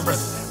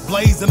Lazarus,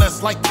 blazing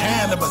us like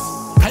cannabis.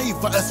 Pay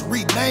for us,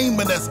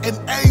 renaming us,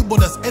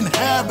 enable us,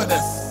 inhabit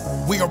us.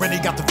 We already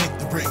got the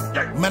victory.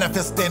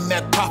 Manifesting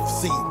that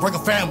prophecy. Bring a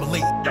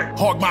family.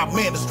 Hog mob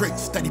ministry.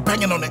 Steady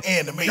banging on the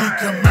enemy. We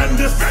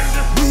tremendous.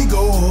 We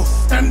go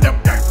stand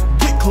up,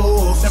 get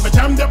close. Never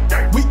jammed up,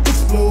 we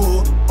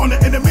explode. On the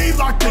enemy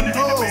like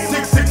window.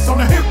 6-6 on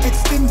the hip,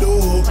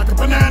 extendo. Like a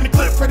banana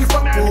clip, ready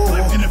for war.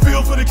 In the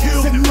field for the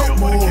kill, no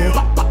more.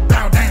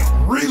 Bow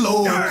down,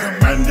 reload.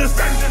 Tremendous.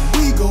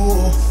 We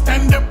go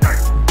stand up,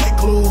 get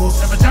close.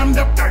 Never jammed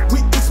up, we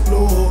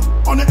explode.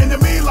 On the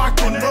enemy like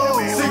window.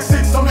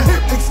 6-6 on the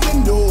hip,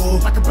 extendo.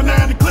 Like a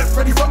banana clip,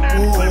 ready for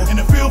war. In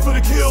the field for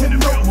the kill,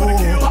 no more.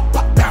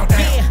 Bow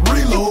down,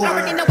 reload. You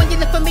already know when you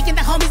look for me and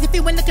the homies. If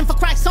you ain't looking for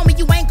Christ, homie,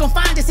 you ain't gon'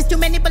 find us. It's too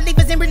many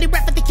believers and really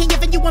rap for the king.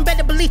 Even you won't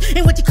better believe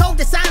in what you call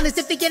the silence.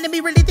 If the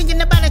enemy really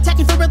thinking about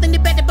attacking for real, then you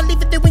better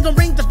believe it, that we gon'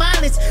 bring the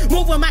violence.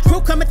 Move with my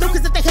crew coming through,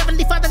 cause if the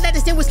heavenly Father let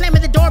us in, we're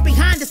slamming the door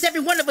behind us.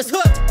 Every one of us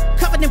hooked,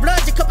 covered in blood.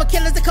 A couple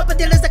killers, a couple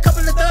dealers, a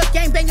couple of thugs,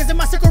 gang bangers in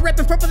my circle,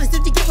 repping purple. That's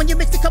what you get when you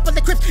mix a couple of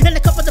Crips and a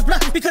couple of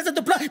blood. Because of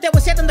the blood that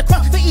was shed on the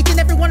cross for each and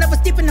every one of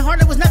us, deep in the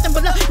heart, it was nothing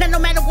but love. Now no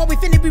matter what, we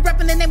finna be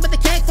repping the name of the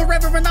king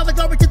forever, and all the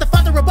glory to the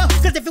Father above.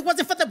 Cause if it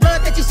wasn't for the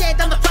blood that you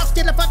shed on the cross,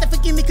 still a Father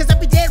forgive me, cause I'll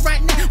be dead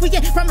right now. We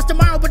ain't promised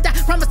tomorrow, but I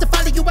promise to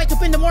follow you. Wake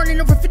up in the morning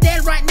over for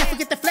dead right now.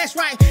 Forget the flesh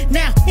right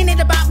now. It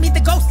ain't about me, the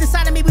ghost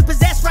inside of me we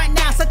possess right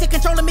now. So take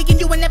control of me and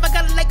you ain't never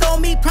gotta let go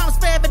of me. Promise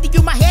forever to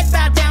you, my head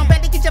bow down.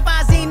 Better get your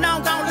visine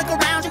on, go look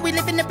around you. We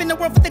living up in the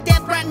world for the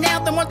death right now.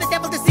 The more the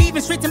devil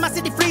deceiving, streets in my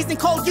city freezing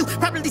cold. You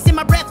probably see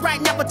my breath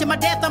right now, but to my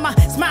death on my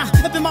smile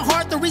up in my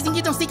heart. The reason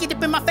you don't see it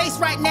up in my face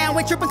right now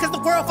ain't tripping cause the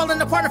world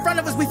falling apart in front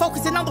of us. We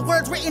focusing on the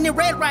words written in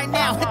red right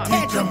now. We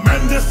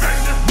tremendous.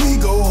 We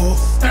go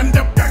stand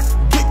up,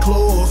 get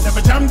close.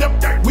 Never jammed up,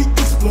 we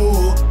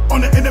explode.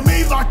 On the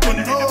enemy like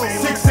window.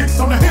 6-6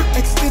 on the hip,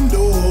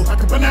 extendo.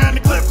 Like a banana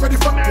clip, ready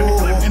for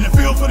war. In the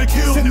field for the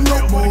kill,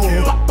 no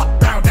more.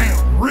 Bow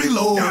down,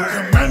 reload.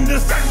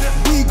 Tremendous.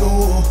 We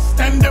go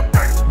stand up,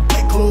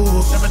 get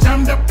close. Never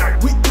jammed up,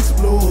 we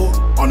explode.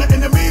 On the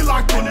enemy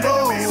like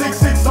window.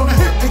 6-6 on the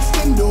hip,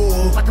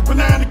 extendo. Like a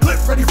banana clip,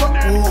 ready for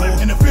war.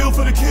 In the field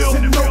for the kill,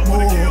 no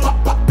more.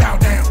 Bow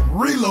down,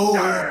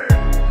 reload.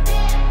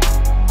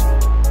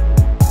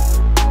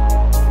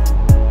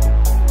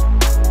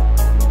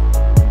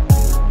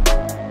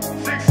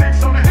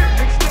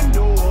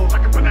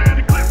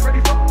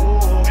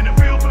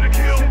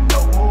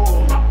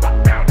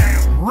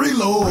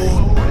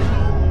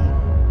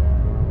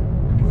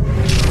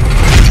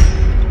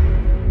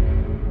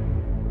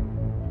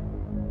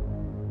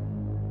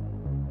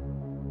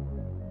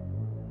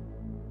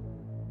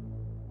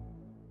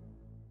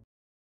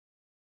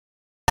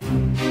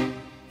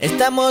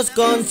 Estamos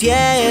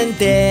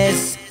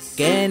conscientes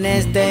que en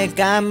este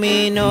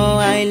camino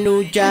hay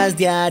luchas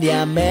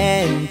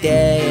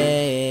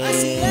diariamente.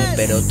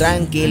 Pero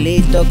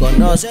tranquilito,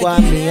 conozco a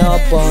mi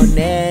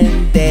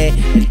oponente.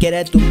 Él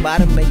quiere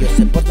tumbarme, yo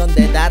sé por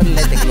dónde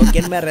darle. Tengo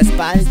quien me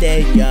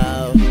respalde,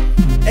 yo.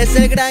 Es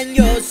el gran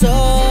yo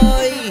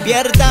soy.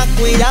 Pierda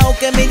cuidado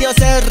que mi Dios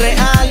es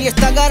real y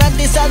está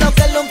garantizado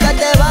que él nunca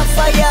te va a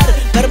fallar.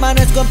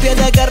 Permanezco en pie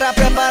de guerra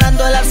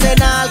preparando el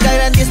arsenal.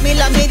 Caerán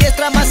 10.000 a mi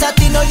diestra, más a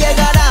ti no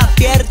llegará.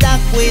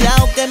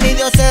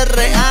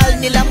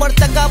 ni la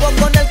muerte acabó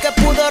con el que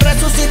pudo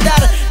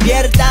resucitar.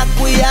 Pierda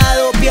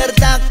cuidado,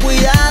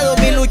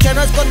 mi lucha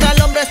no es contra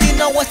el hombre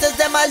sino huestes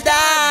de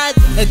maldad.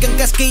 El que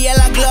encasquilla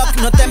la Glock,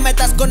 no te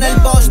metas con el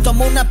boss.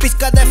 Toma una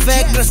pizca de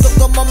fe, crezco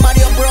como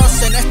Mario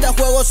Bros. En este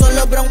juego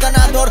solo habrá un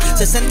ganador.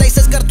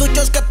 66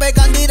 cartuchos que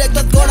pegan directo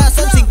al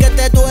corazón sin que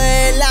te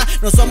duela.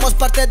 No somos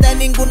parte de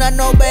ninguna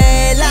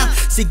novela.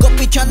 Sigo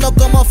pichando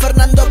como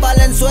Fernando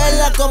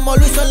Valenzuela, como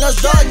lo hizo en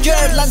los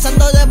Dodgers,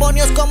 lanzando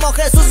demonios como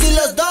Jesús y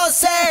los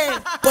 12.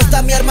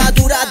 Puesta mi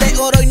armadura de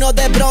oro y no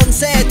de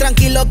bronce.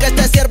 Tranquilo que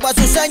este siervo a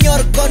su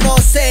señor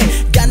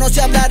conoce. Ya no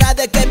se hablará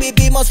de que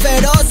vivimos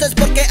feroces,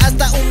 porque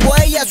hasta un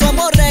buey a su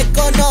amor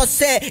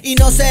reconoce. Y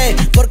no sé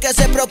por qué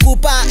se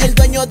preocupa el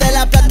dueño de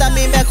la plata,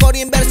 mi mejor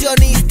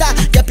inversionista.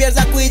 Ya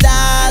pierda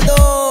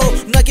cuidado,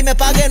 no hay quien me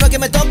pague, no hay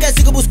quien me toque.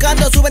 Sigo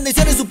buscando su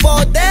bendición y su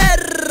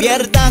poder.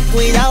 Pierda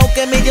cuidado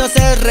que mi Dios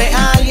es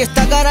real y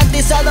está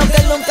garantizado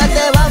que nunca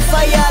te va a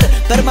fallar.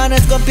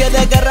 Permanezco en pie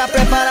de guerra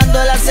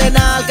preparando el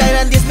arsenal.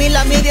 Caerán 10,000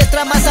 a mi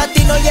diestra, más a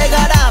ti no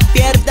llegará.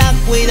 Pierda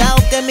cuidado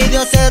que mi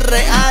Dios es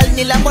real,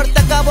 ni la muerte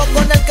acabó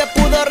con el que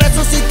pudo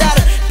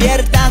resucitar.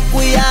 Pierda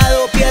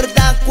cuidado,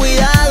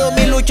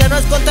 mi lucha no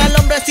es contra el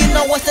hombre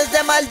sino huestes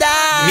de maldad.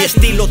 Mi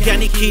estilo te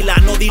aniquila,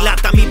 no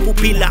dilata mi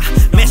pupila.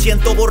 Me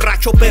siento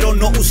borracho pero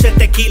no use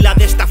tequila.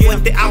 De esta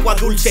fuente agua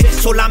dulce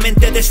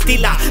solamente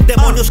destila.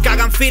 Demonios que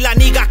hagan fila,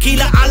 niga,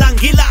 quila, a la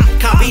anguila.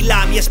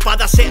 Kabila, mi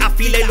espada se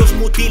afila y los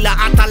mutila.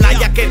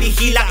 Atalaya que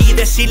vigila y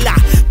deshila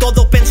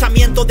todo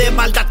pensamiento de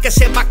maldad que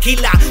se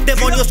maquila.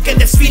 Demonios que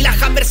desfila,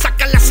 Hammer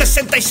saca la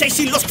 66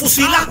 y los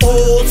fusila.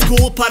 Old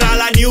school para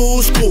la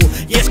new school,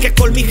 y es que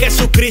con mi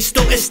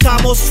Jesucristo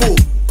estamos full.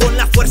 Con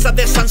la fuerza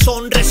de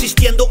Sansón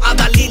resistiendo a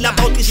Dalila.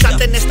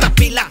 Bautizate en esta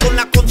pila con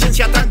la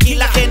conciencia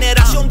tranquila.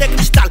 Generación de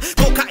cristal,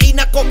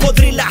 cocaína,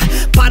 cocodrila.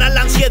 Para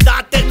la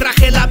ansiedad te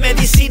traje la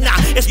medicina.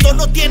 Esto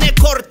no tiene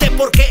corte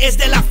porque es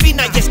de la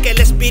fina. Y es que el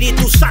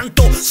Espíritu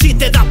Santo sí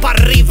te da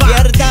para arriba.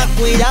 Pierda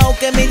cuidado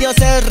que mi Dios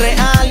es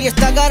real y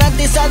está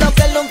garantizado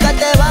que él nunca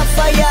te va a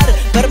fallar.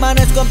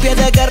 Permanezco en pie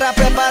de guerra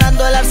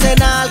preparando el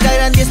arsenal.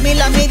 Caerán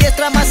 10,000 a mi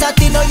diestra, más a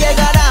ti no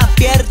llegará.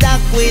 Pierda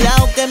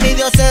cuidado que mi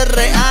Dios es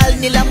real,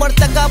 ni la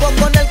muerte acabó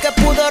con el que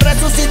pudo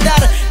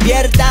resucitar.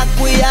 Pierda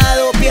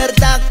cuidado,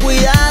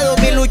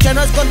 mi lucha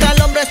no es contra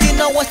el hombre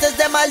sino huestes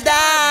de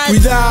maldad.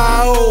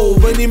 Cuidado,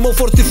 venimos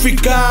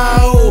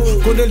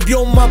fortificados con el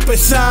Dios más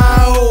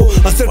pesado.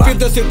 A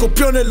serpientes y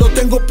escorpiones lo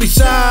tengo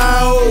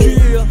pisado.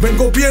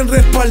 Vengo bien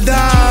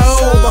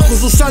respaldado, bajo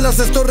sus alas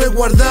estoy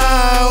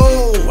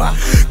resguardado.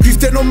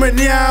 Cristiano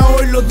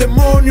meneado y los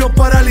demonios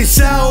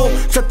paralizados.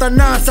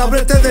 Satanás,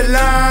 ábrete de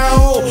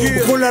lado,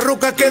 con la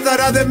roca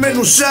quedará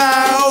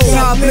desmenuzado.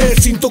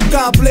 Cables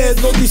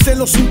intocables, lo dicen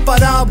los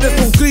imparables.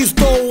 Con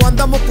Cristo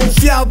andamos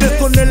confiables,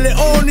 con el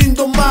león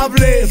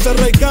indomable,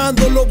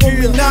 arraigando lo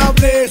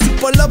abominable. Su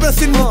palabra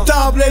es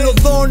inmutable, los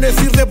dones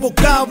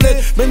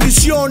irrevocables,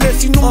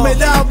 bendiciones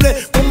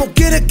innumerables. Como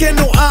quiere que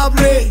no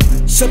hable,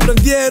 se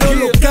prendieron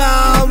los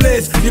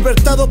cables,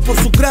 libertados por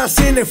su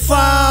gracia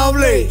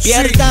inefable.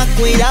 Pierda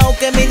cuidado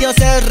que mi Dios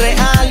es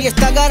real y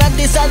está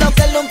garantizado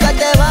que él nunca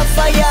te va a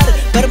fallar.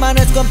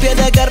 Permanezco en pie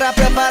de guerra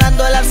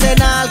preparando el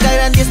arsenal.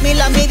 Caerán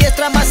 10,000 a mi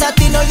diestra, más a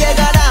ti no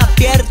llegará.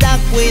 Pierda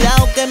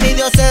cuidado que mi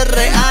Dios es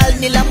real,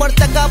 ni la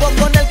muerte acabó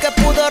con el que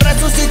pudo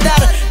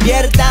resucitar.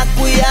 Pierda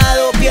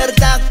cuidado,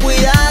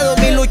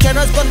 mi lucha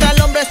no es contra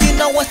el hombre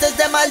sino huestes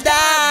de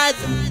maldad.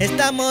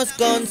 Estamos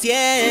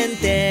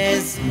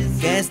conscientes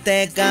que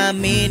este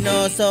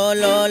camino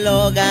solo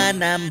lo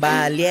ganan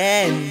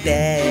valientes.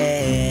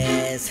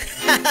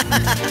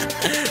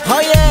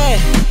 Oye,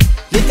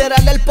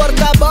 literal el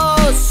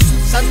portavoz,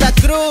 Santa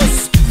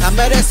Cruz,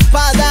 Hammer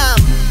Espada.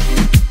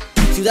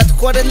 Ciudad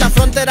Juárez, la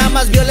frontera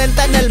más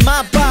violenta en el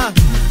mapa.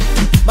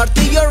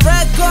 Martillo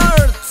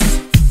Records,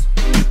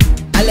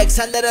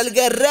 Alexander el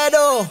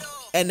Guerrero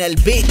en el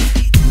beat.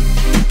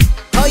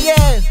 Oye,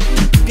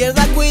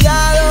 pierda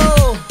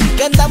cuidado,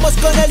 que andamos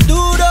con el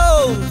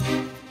duro.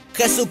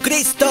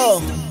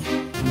 Jesucristo,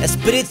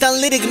 Spirit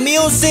and Lyric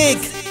Music,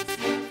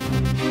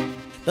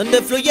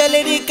 donde fluye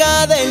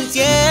lírica del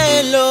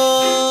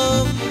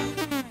cielo.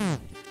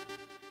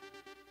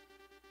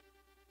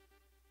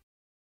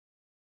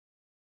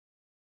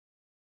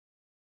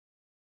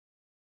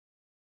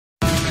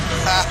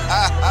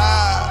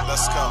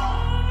 Let's go.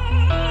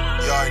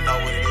 You already know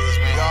what it is,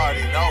 man. You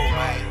already know,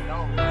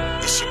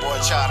 man. It's your boy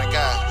China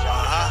Guy.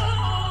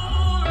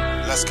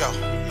 Let's go.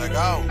 Let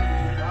go.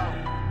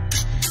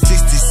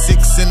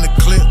 66 in the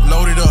clip,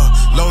 loaded up,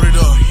 loaded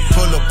up.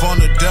 Pull up on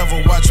the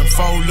devil, watch him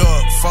fold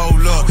up,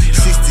 fold up.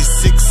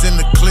 66 in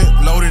the clip,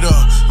 loaded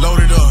up,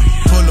 loaded up.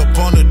 Pull up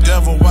on the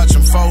devil, watch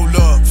him fold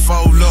up,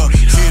 fold up.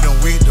 Hit him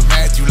with the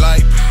Matthew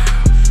light,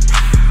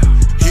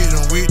 hit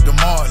him with the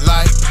Mark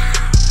light.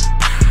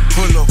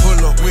 Pull up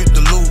with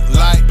the Luke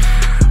light,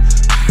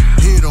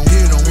 hit him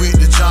with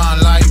the John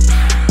light.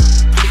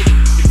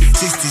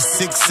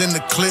 66 in the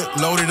clip,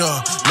 loaded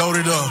up,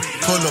 loaded up.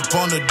 Pull up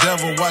on the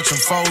devil, watch him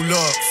fold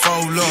up,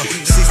 fold up.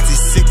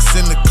 66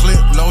 in the clip,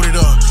 loaded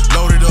up,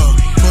 loaded up.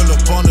 Pull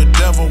up on the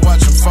devil,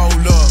 watch him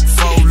fold up,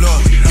 fold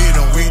up. Hit him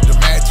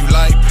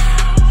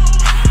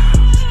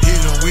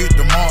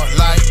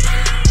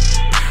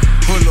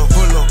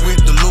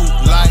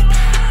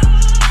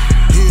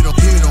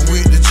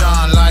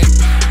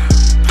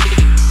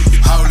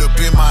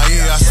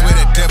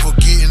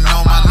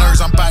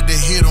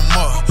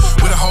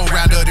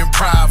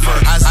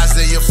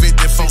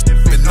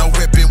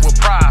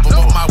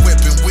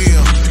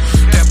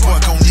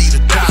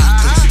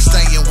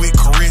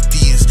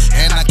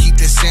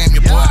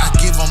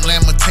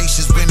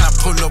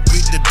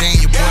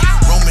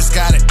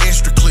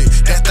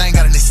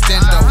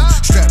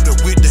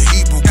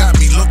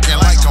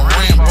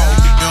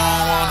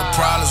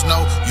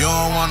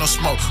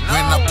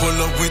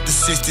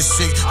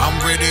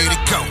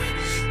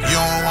You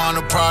don't want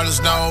no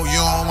problems, no, you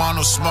don't want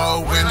no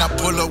smoke. When I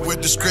pull up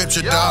with the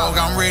scripture, dog,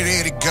 I'm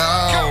ready to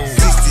go.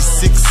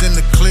 66 in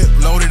the clip,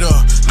 loaded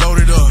up,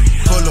 loaded up.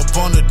 Pull up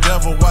on the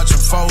devil, watch him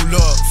fold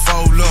up,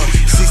 fold up.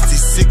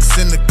 66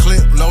 in the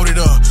clip, loaded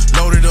up,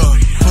 loaded up.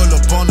 Pull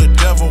up on the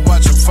devil,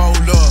 watch him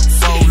fold up,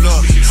 fold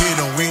up. Hit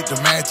him with the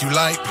Matthew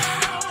light,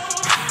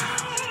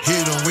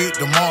 hit him with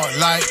the Mark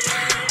light.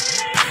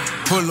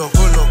 Pull up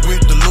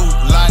with the Luke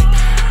light,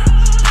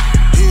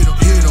 hit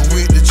him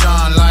with the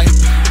John light.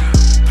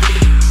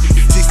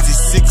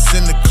 66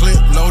 in the clip,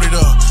 loaded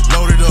up,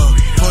 loaded up.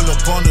 Pull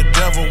up on the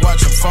devil,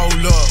 watch him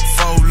fold up,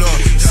 fold up.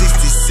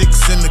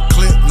 66 in the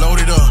clip,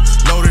 loaded up,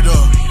 loaded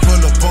up.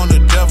 Pull up on the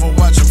devil,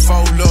 watch him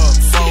fold up,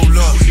 fold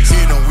up.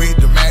 Hit him with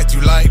the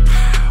Matthew light,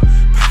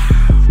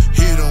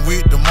 hit him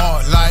with the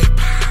Mark light.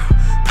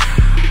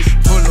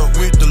 Pull up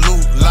with the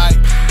Luke light,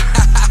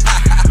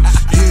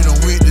 hit him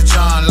with the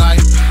John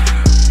light.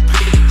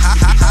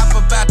 Hop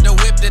about the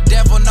whip, the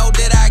devil know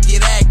that I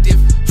get active.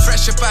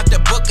 Fresh about the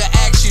book of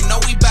Acts, you know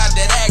we bout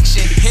that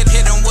action. Hit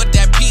him with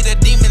that Peter,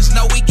 demons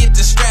know we get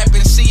the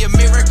strapping. See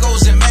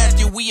miracles in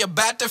Matthew, we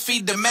about to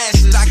feed the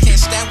masses. I can't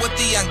stand with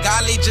the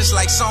ungodly, just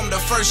like Psalm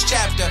the first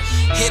chapter.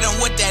 Hit him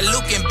with that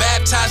Luke and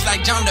baptized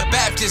like John the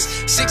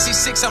Baptist.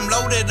 66, I'm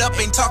loaded up,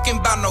 ain't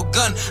talking about no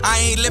gun. I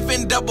ain't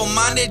living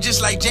double-minded,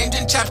 just like James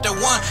in chapter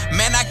 1.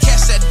 Man, I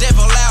cast that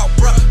devil out,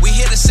 bruh. We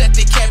here to set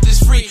the captives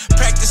free.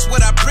 Practice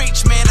what I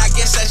preach, man, I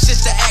guess that's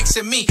just the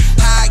asking me.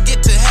 How I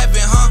get to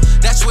heaven, huh?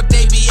 That's what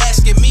they be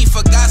asking me.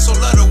 For God so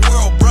love the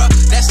world, bruh.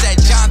 That's that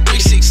John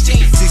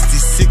 3:16.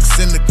 66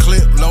 in the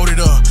clip, loaded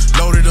up,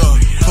 loaded up.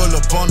 Pull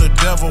up on the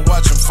devil,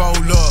 watch him fold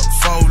up,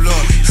 fold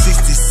up.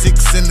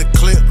 66 in the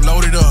clip,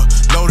 loaded up,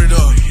 loaded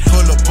up.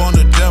 Pull up on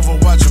the devil,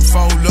 watch him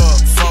fold up,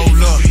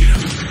 fold up.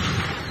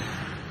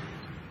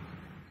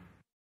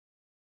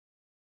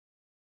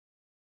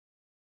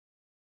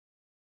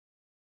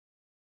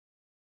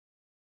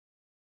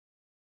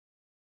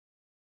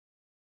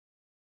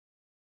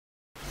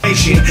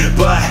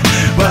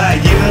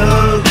 But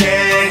you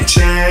can't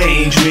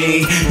change me.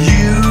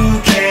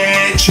 You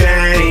can't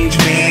change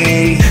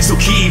me. So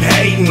keep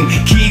hating,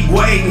 keep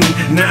waiting.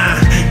 Nah,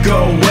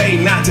 go away,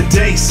 not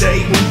today,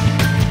 Satan.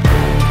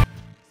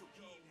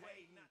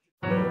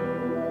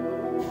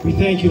 We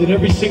thank you that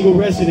every single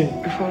resident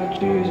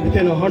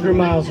within 100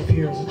 miles of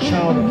here is a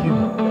child of you,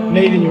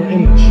 made in your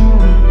image.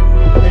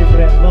 We pray for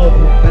that love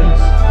and that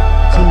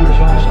peace. Continue to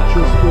guide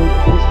your spirit,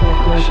 push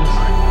back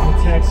judgments.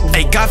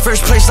 Hey, God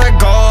first place like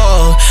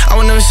gold. I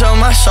will never sell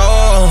my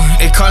soul.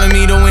 They calling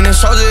me the winning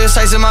soldier. It's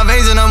ice in my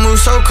veins and I move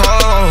so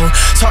cold.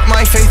 Talk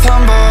my faith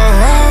humble.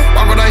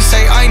 Why would I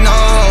say I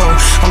know?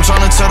 I'm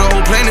trying to tell the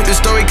whole planet the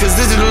story, cause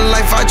this is the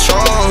life I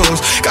chose.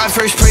 God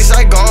first place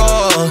like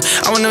gold.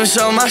 I will never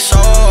sell my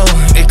soul.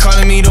 They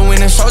calling me the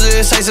winning soldier.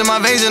 It's ice in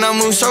my veins and I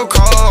move so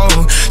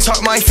cold.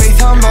 Talk my faith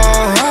humble.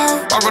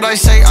 Why would I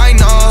say I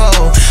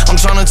know? I'm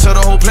trying to tell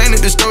the whole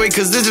planet the story,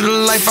 cause this is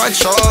the life I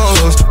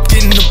chose.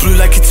 Getting the blue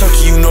like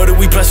Kentucky, you know that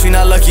we blessed, we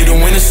not lucky. The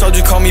winter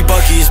soldier call me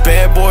Bucky. It's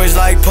bad boys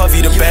like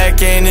Puffy. The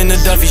back end in the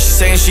Duffy, she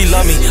saying she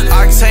love me.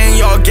 Octane,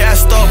 y'all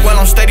gassed up, well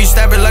I'm steady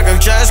stabbing like a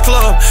jazz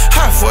club.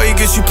 Halfway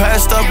gets you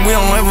passed up, we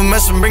don't ever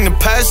mess and bring the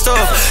past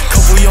up.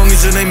 Couple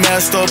youngies and they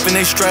masked up and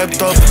they strapped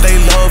up. They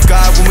love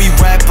God when we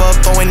wrap up,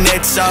 throwing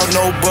nets out,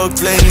 no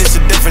Brooklyn, it's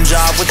a different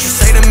job. What you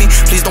say to me,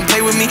 please don't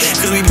play with me,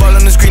 cause we ball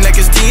on the screen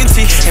like it's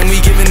TNT. And we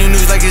giving the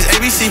news like it's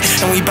ABC.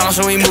 And we bounce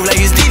and we move like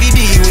it's DVD.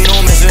 We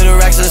don't mess with the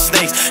racks of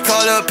snakes,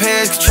 call up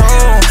past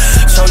control.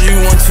 Told you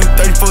 1,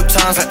 2, 34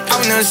 times, like I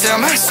would never sell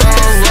my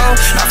sorrow.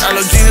 I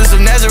follow Jesus of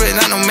Nazareth,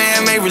 not no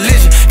man-made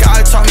religion.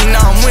 God taught me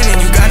now I'm winning.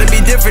 You gotta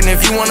be different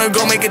if you wanna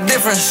go make a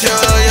difference. Yeah,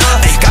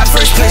 yeah. God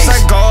first place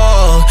like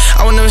gold.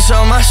 I would never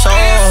sell my soul.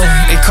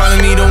 They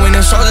calling me the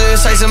winning soldier.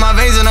 It's ice in my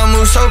veins and I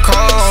move so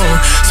cold.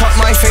 Talk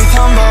my faith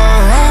humble.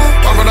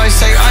 Why would I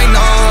say I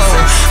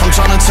know? I'm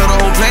trying to tell the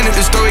whole planet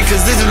the story,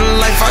 cause this is the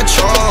life I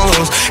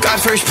chose. God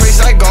first place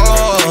like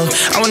gold.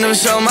 I would never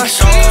sell my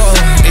soul.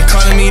 They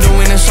calling me the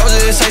winning soldier.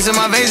 It's ice in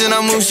my veins and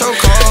I move so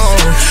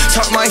cold.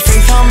 Talk my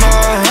faith humble.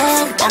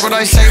 Why would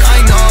I say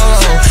I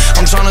know?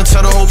 I'm trying to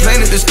tell the whole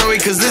planet the story,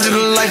 cause this is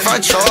the life I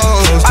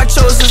chose. I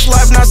chose this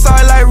life, not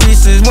sorry like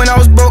Reese's. When I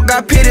was broke,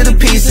 got pitted to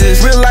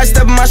pieces. Real life,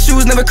 stepping my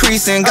shoes, never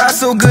creasing. God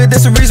so good,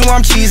 that's the reason why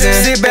I'm cheesing.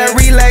 Sit back,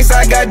 relax,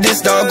 I got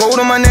this, dog. Gold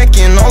on my neck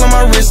and all on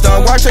my wrist,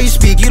 dog. Watch how you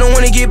speak, you don't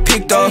wanna get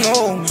picked off.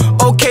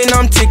 Okay, now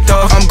I'm ticked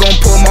off. I'm gon'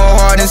 put my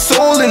heart and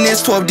soul in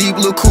this. 12 deep,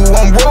 look who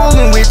I'm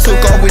rolling with. Took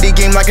off with the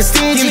game like a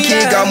stingy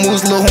kid. Got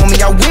moves, little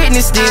homie, I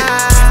witnessed it.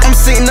 I'm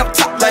sitting up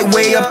top, like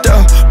way up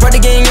there. Write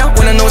the game out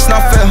when I know it's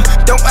not fair.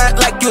 Don't act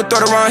like you a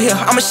threat around here.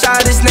 I'ma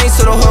shout his name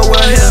so the whole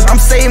world hear. I'm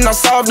saved, not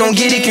solved, don't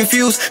get it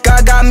confused.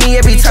 God got me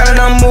every time that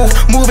I move.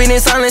 Moving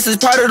in silence is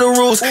part of the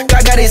rules.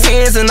 God got his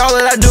hands in all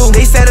that I do.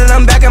 They said that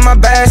I'm back in my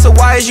bag, so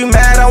why is you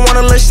mad? I want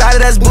a little shot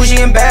of that's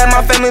bougie and bad.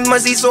 My family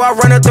must eat, so I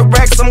run up the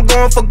racks. I'm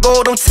going for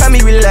gold, don't tell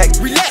me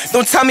relax.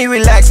 Don't tell me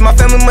relax. My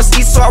family must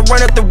eat, so I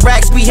run up the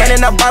racks. We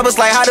handing out Bibles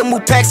like how to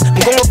move packs. I'm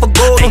going for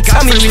gold, don't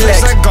tell me relax.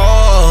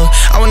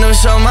 I will never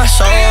sell my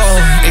soul.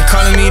 They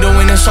calling me the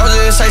winning soldier.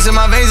 It's ice in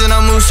my veins and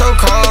I move so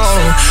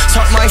cold.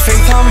 Talk my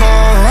faith, I'm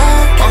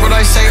bold. Walk what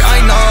I say,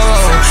 I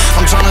know.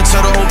 I'm trying to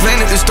tell the whole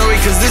planet this story,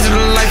 cause this is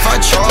the life I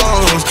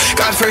chose.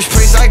 God first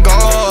place I go.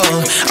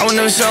 I will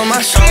never sell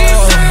my soul.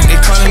 They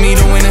calling me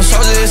the winning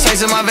soldier. It's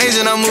ice in my veins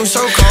and I move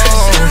so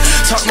cold.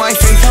 Talk my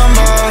faith, I'm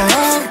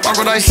bold. Walk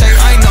what I say,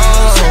 I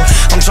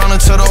know. I'm trying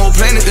to tell the whole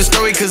planet this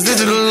story, cause this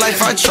is the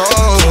life I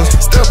chose.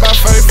 Step by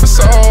faith for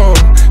soul.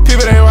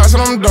 People they watch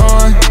what I'm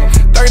doing.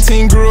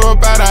 13 grew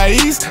up out of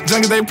East.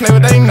 Junkies they play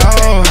what they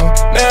know.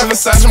 Never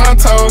Versace my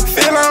toe.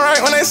 Feel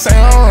alright when they say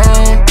I'm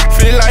wrong.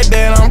 Feel like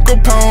that I'm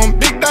Capone.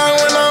 Big dog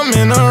when I'm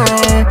in the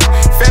room.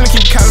 Family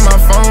keep calling my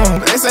phone.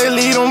 They say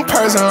leave them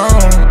person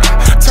alone.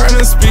 Turn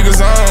the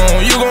speakers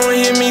on. You gon'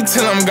 hear me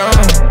till I'm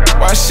gone.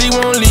 Why she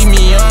won't leave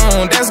me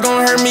on? That's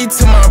gon' hurt me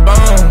to my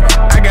bone.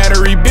 I gotta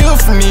rebuild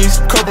from these.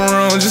 Couple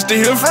rooms just to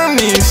heal from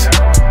these.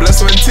 Blood,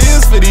 sweat, and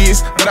tears for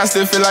these, but I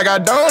still feel like I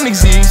don't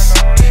exist.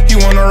 He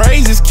wanna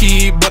raise his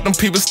kid, but them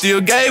people still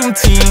gave him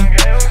 10.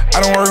 I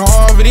don't work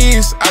hard for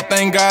these. I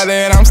thank God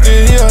that I'm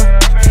still here.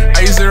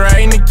 I used to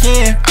write in the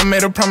can. I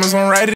made a promise, won't write it.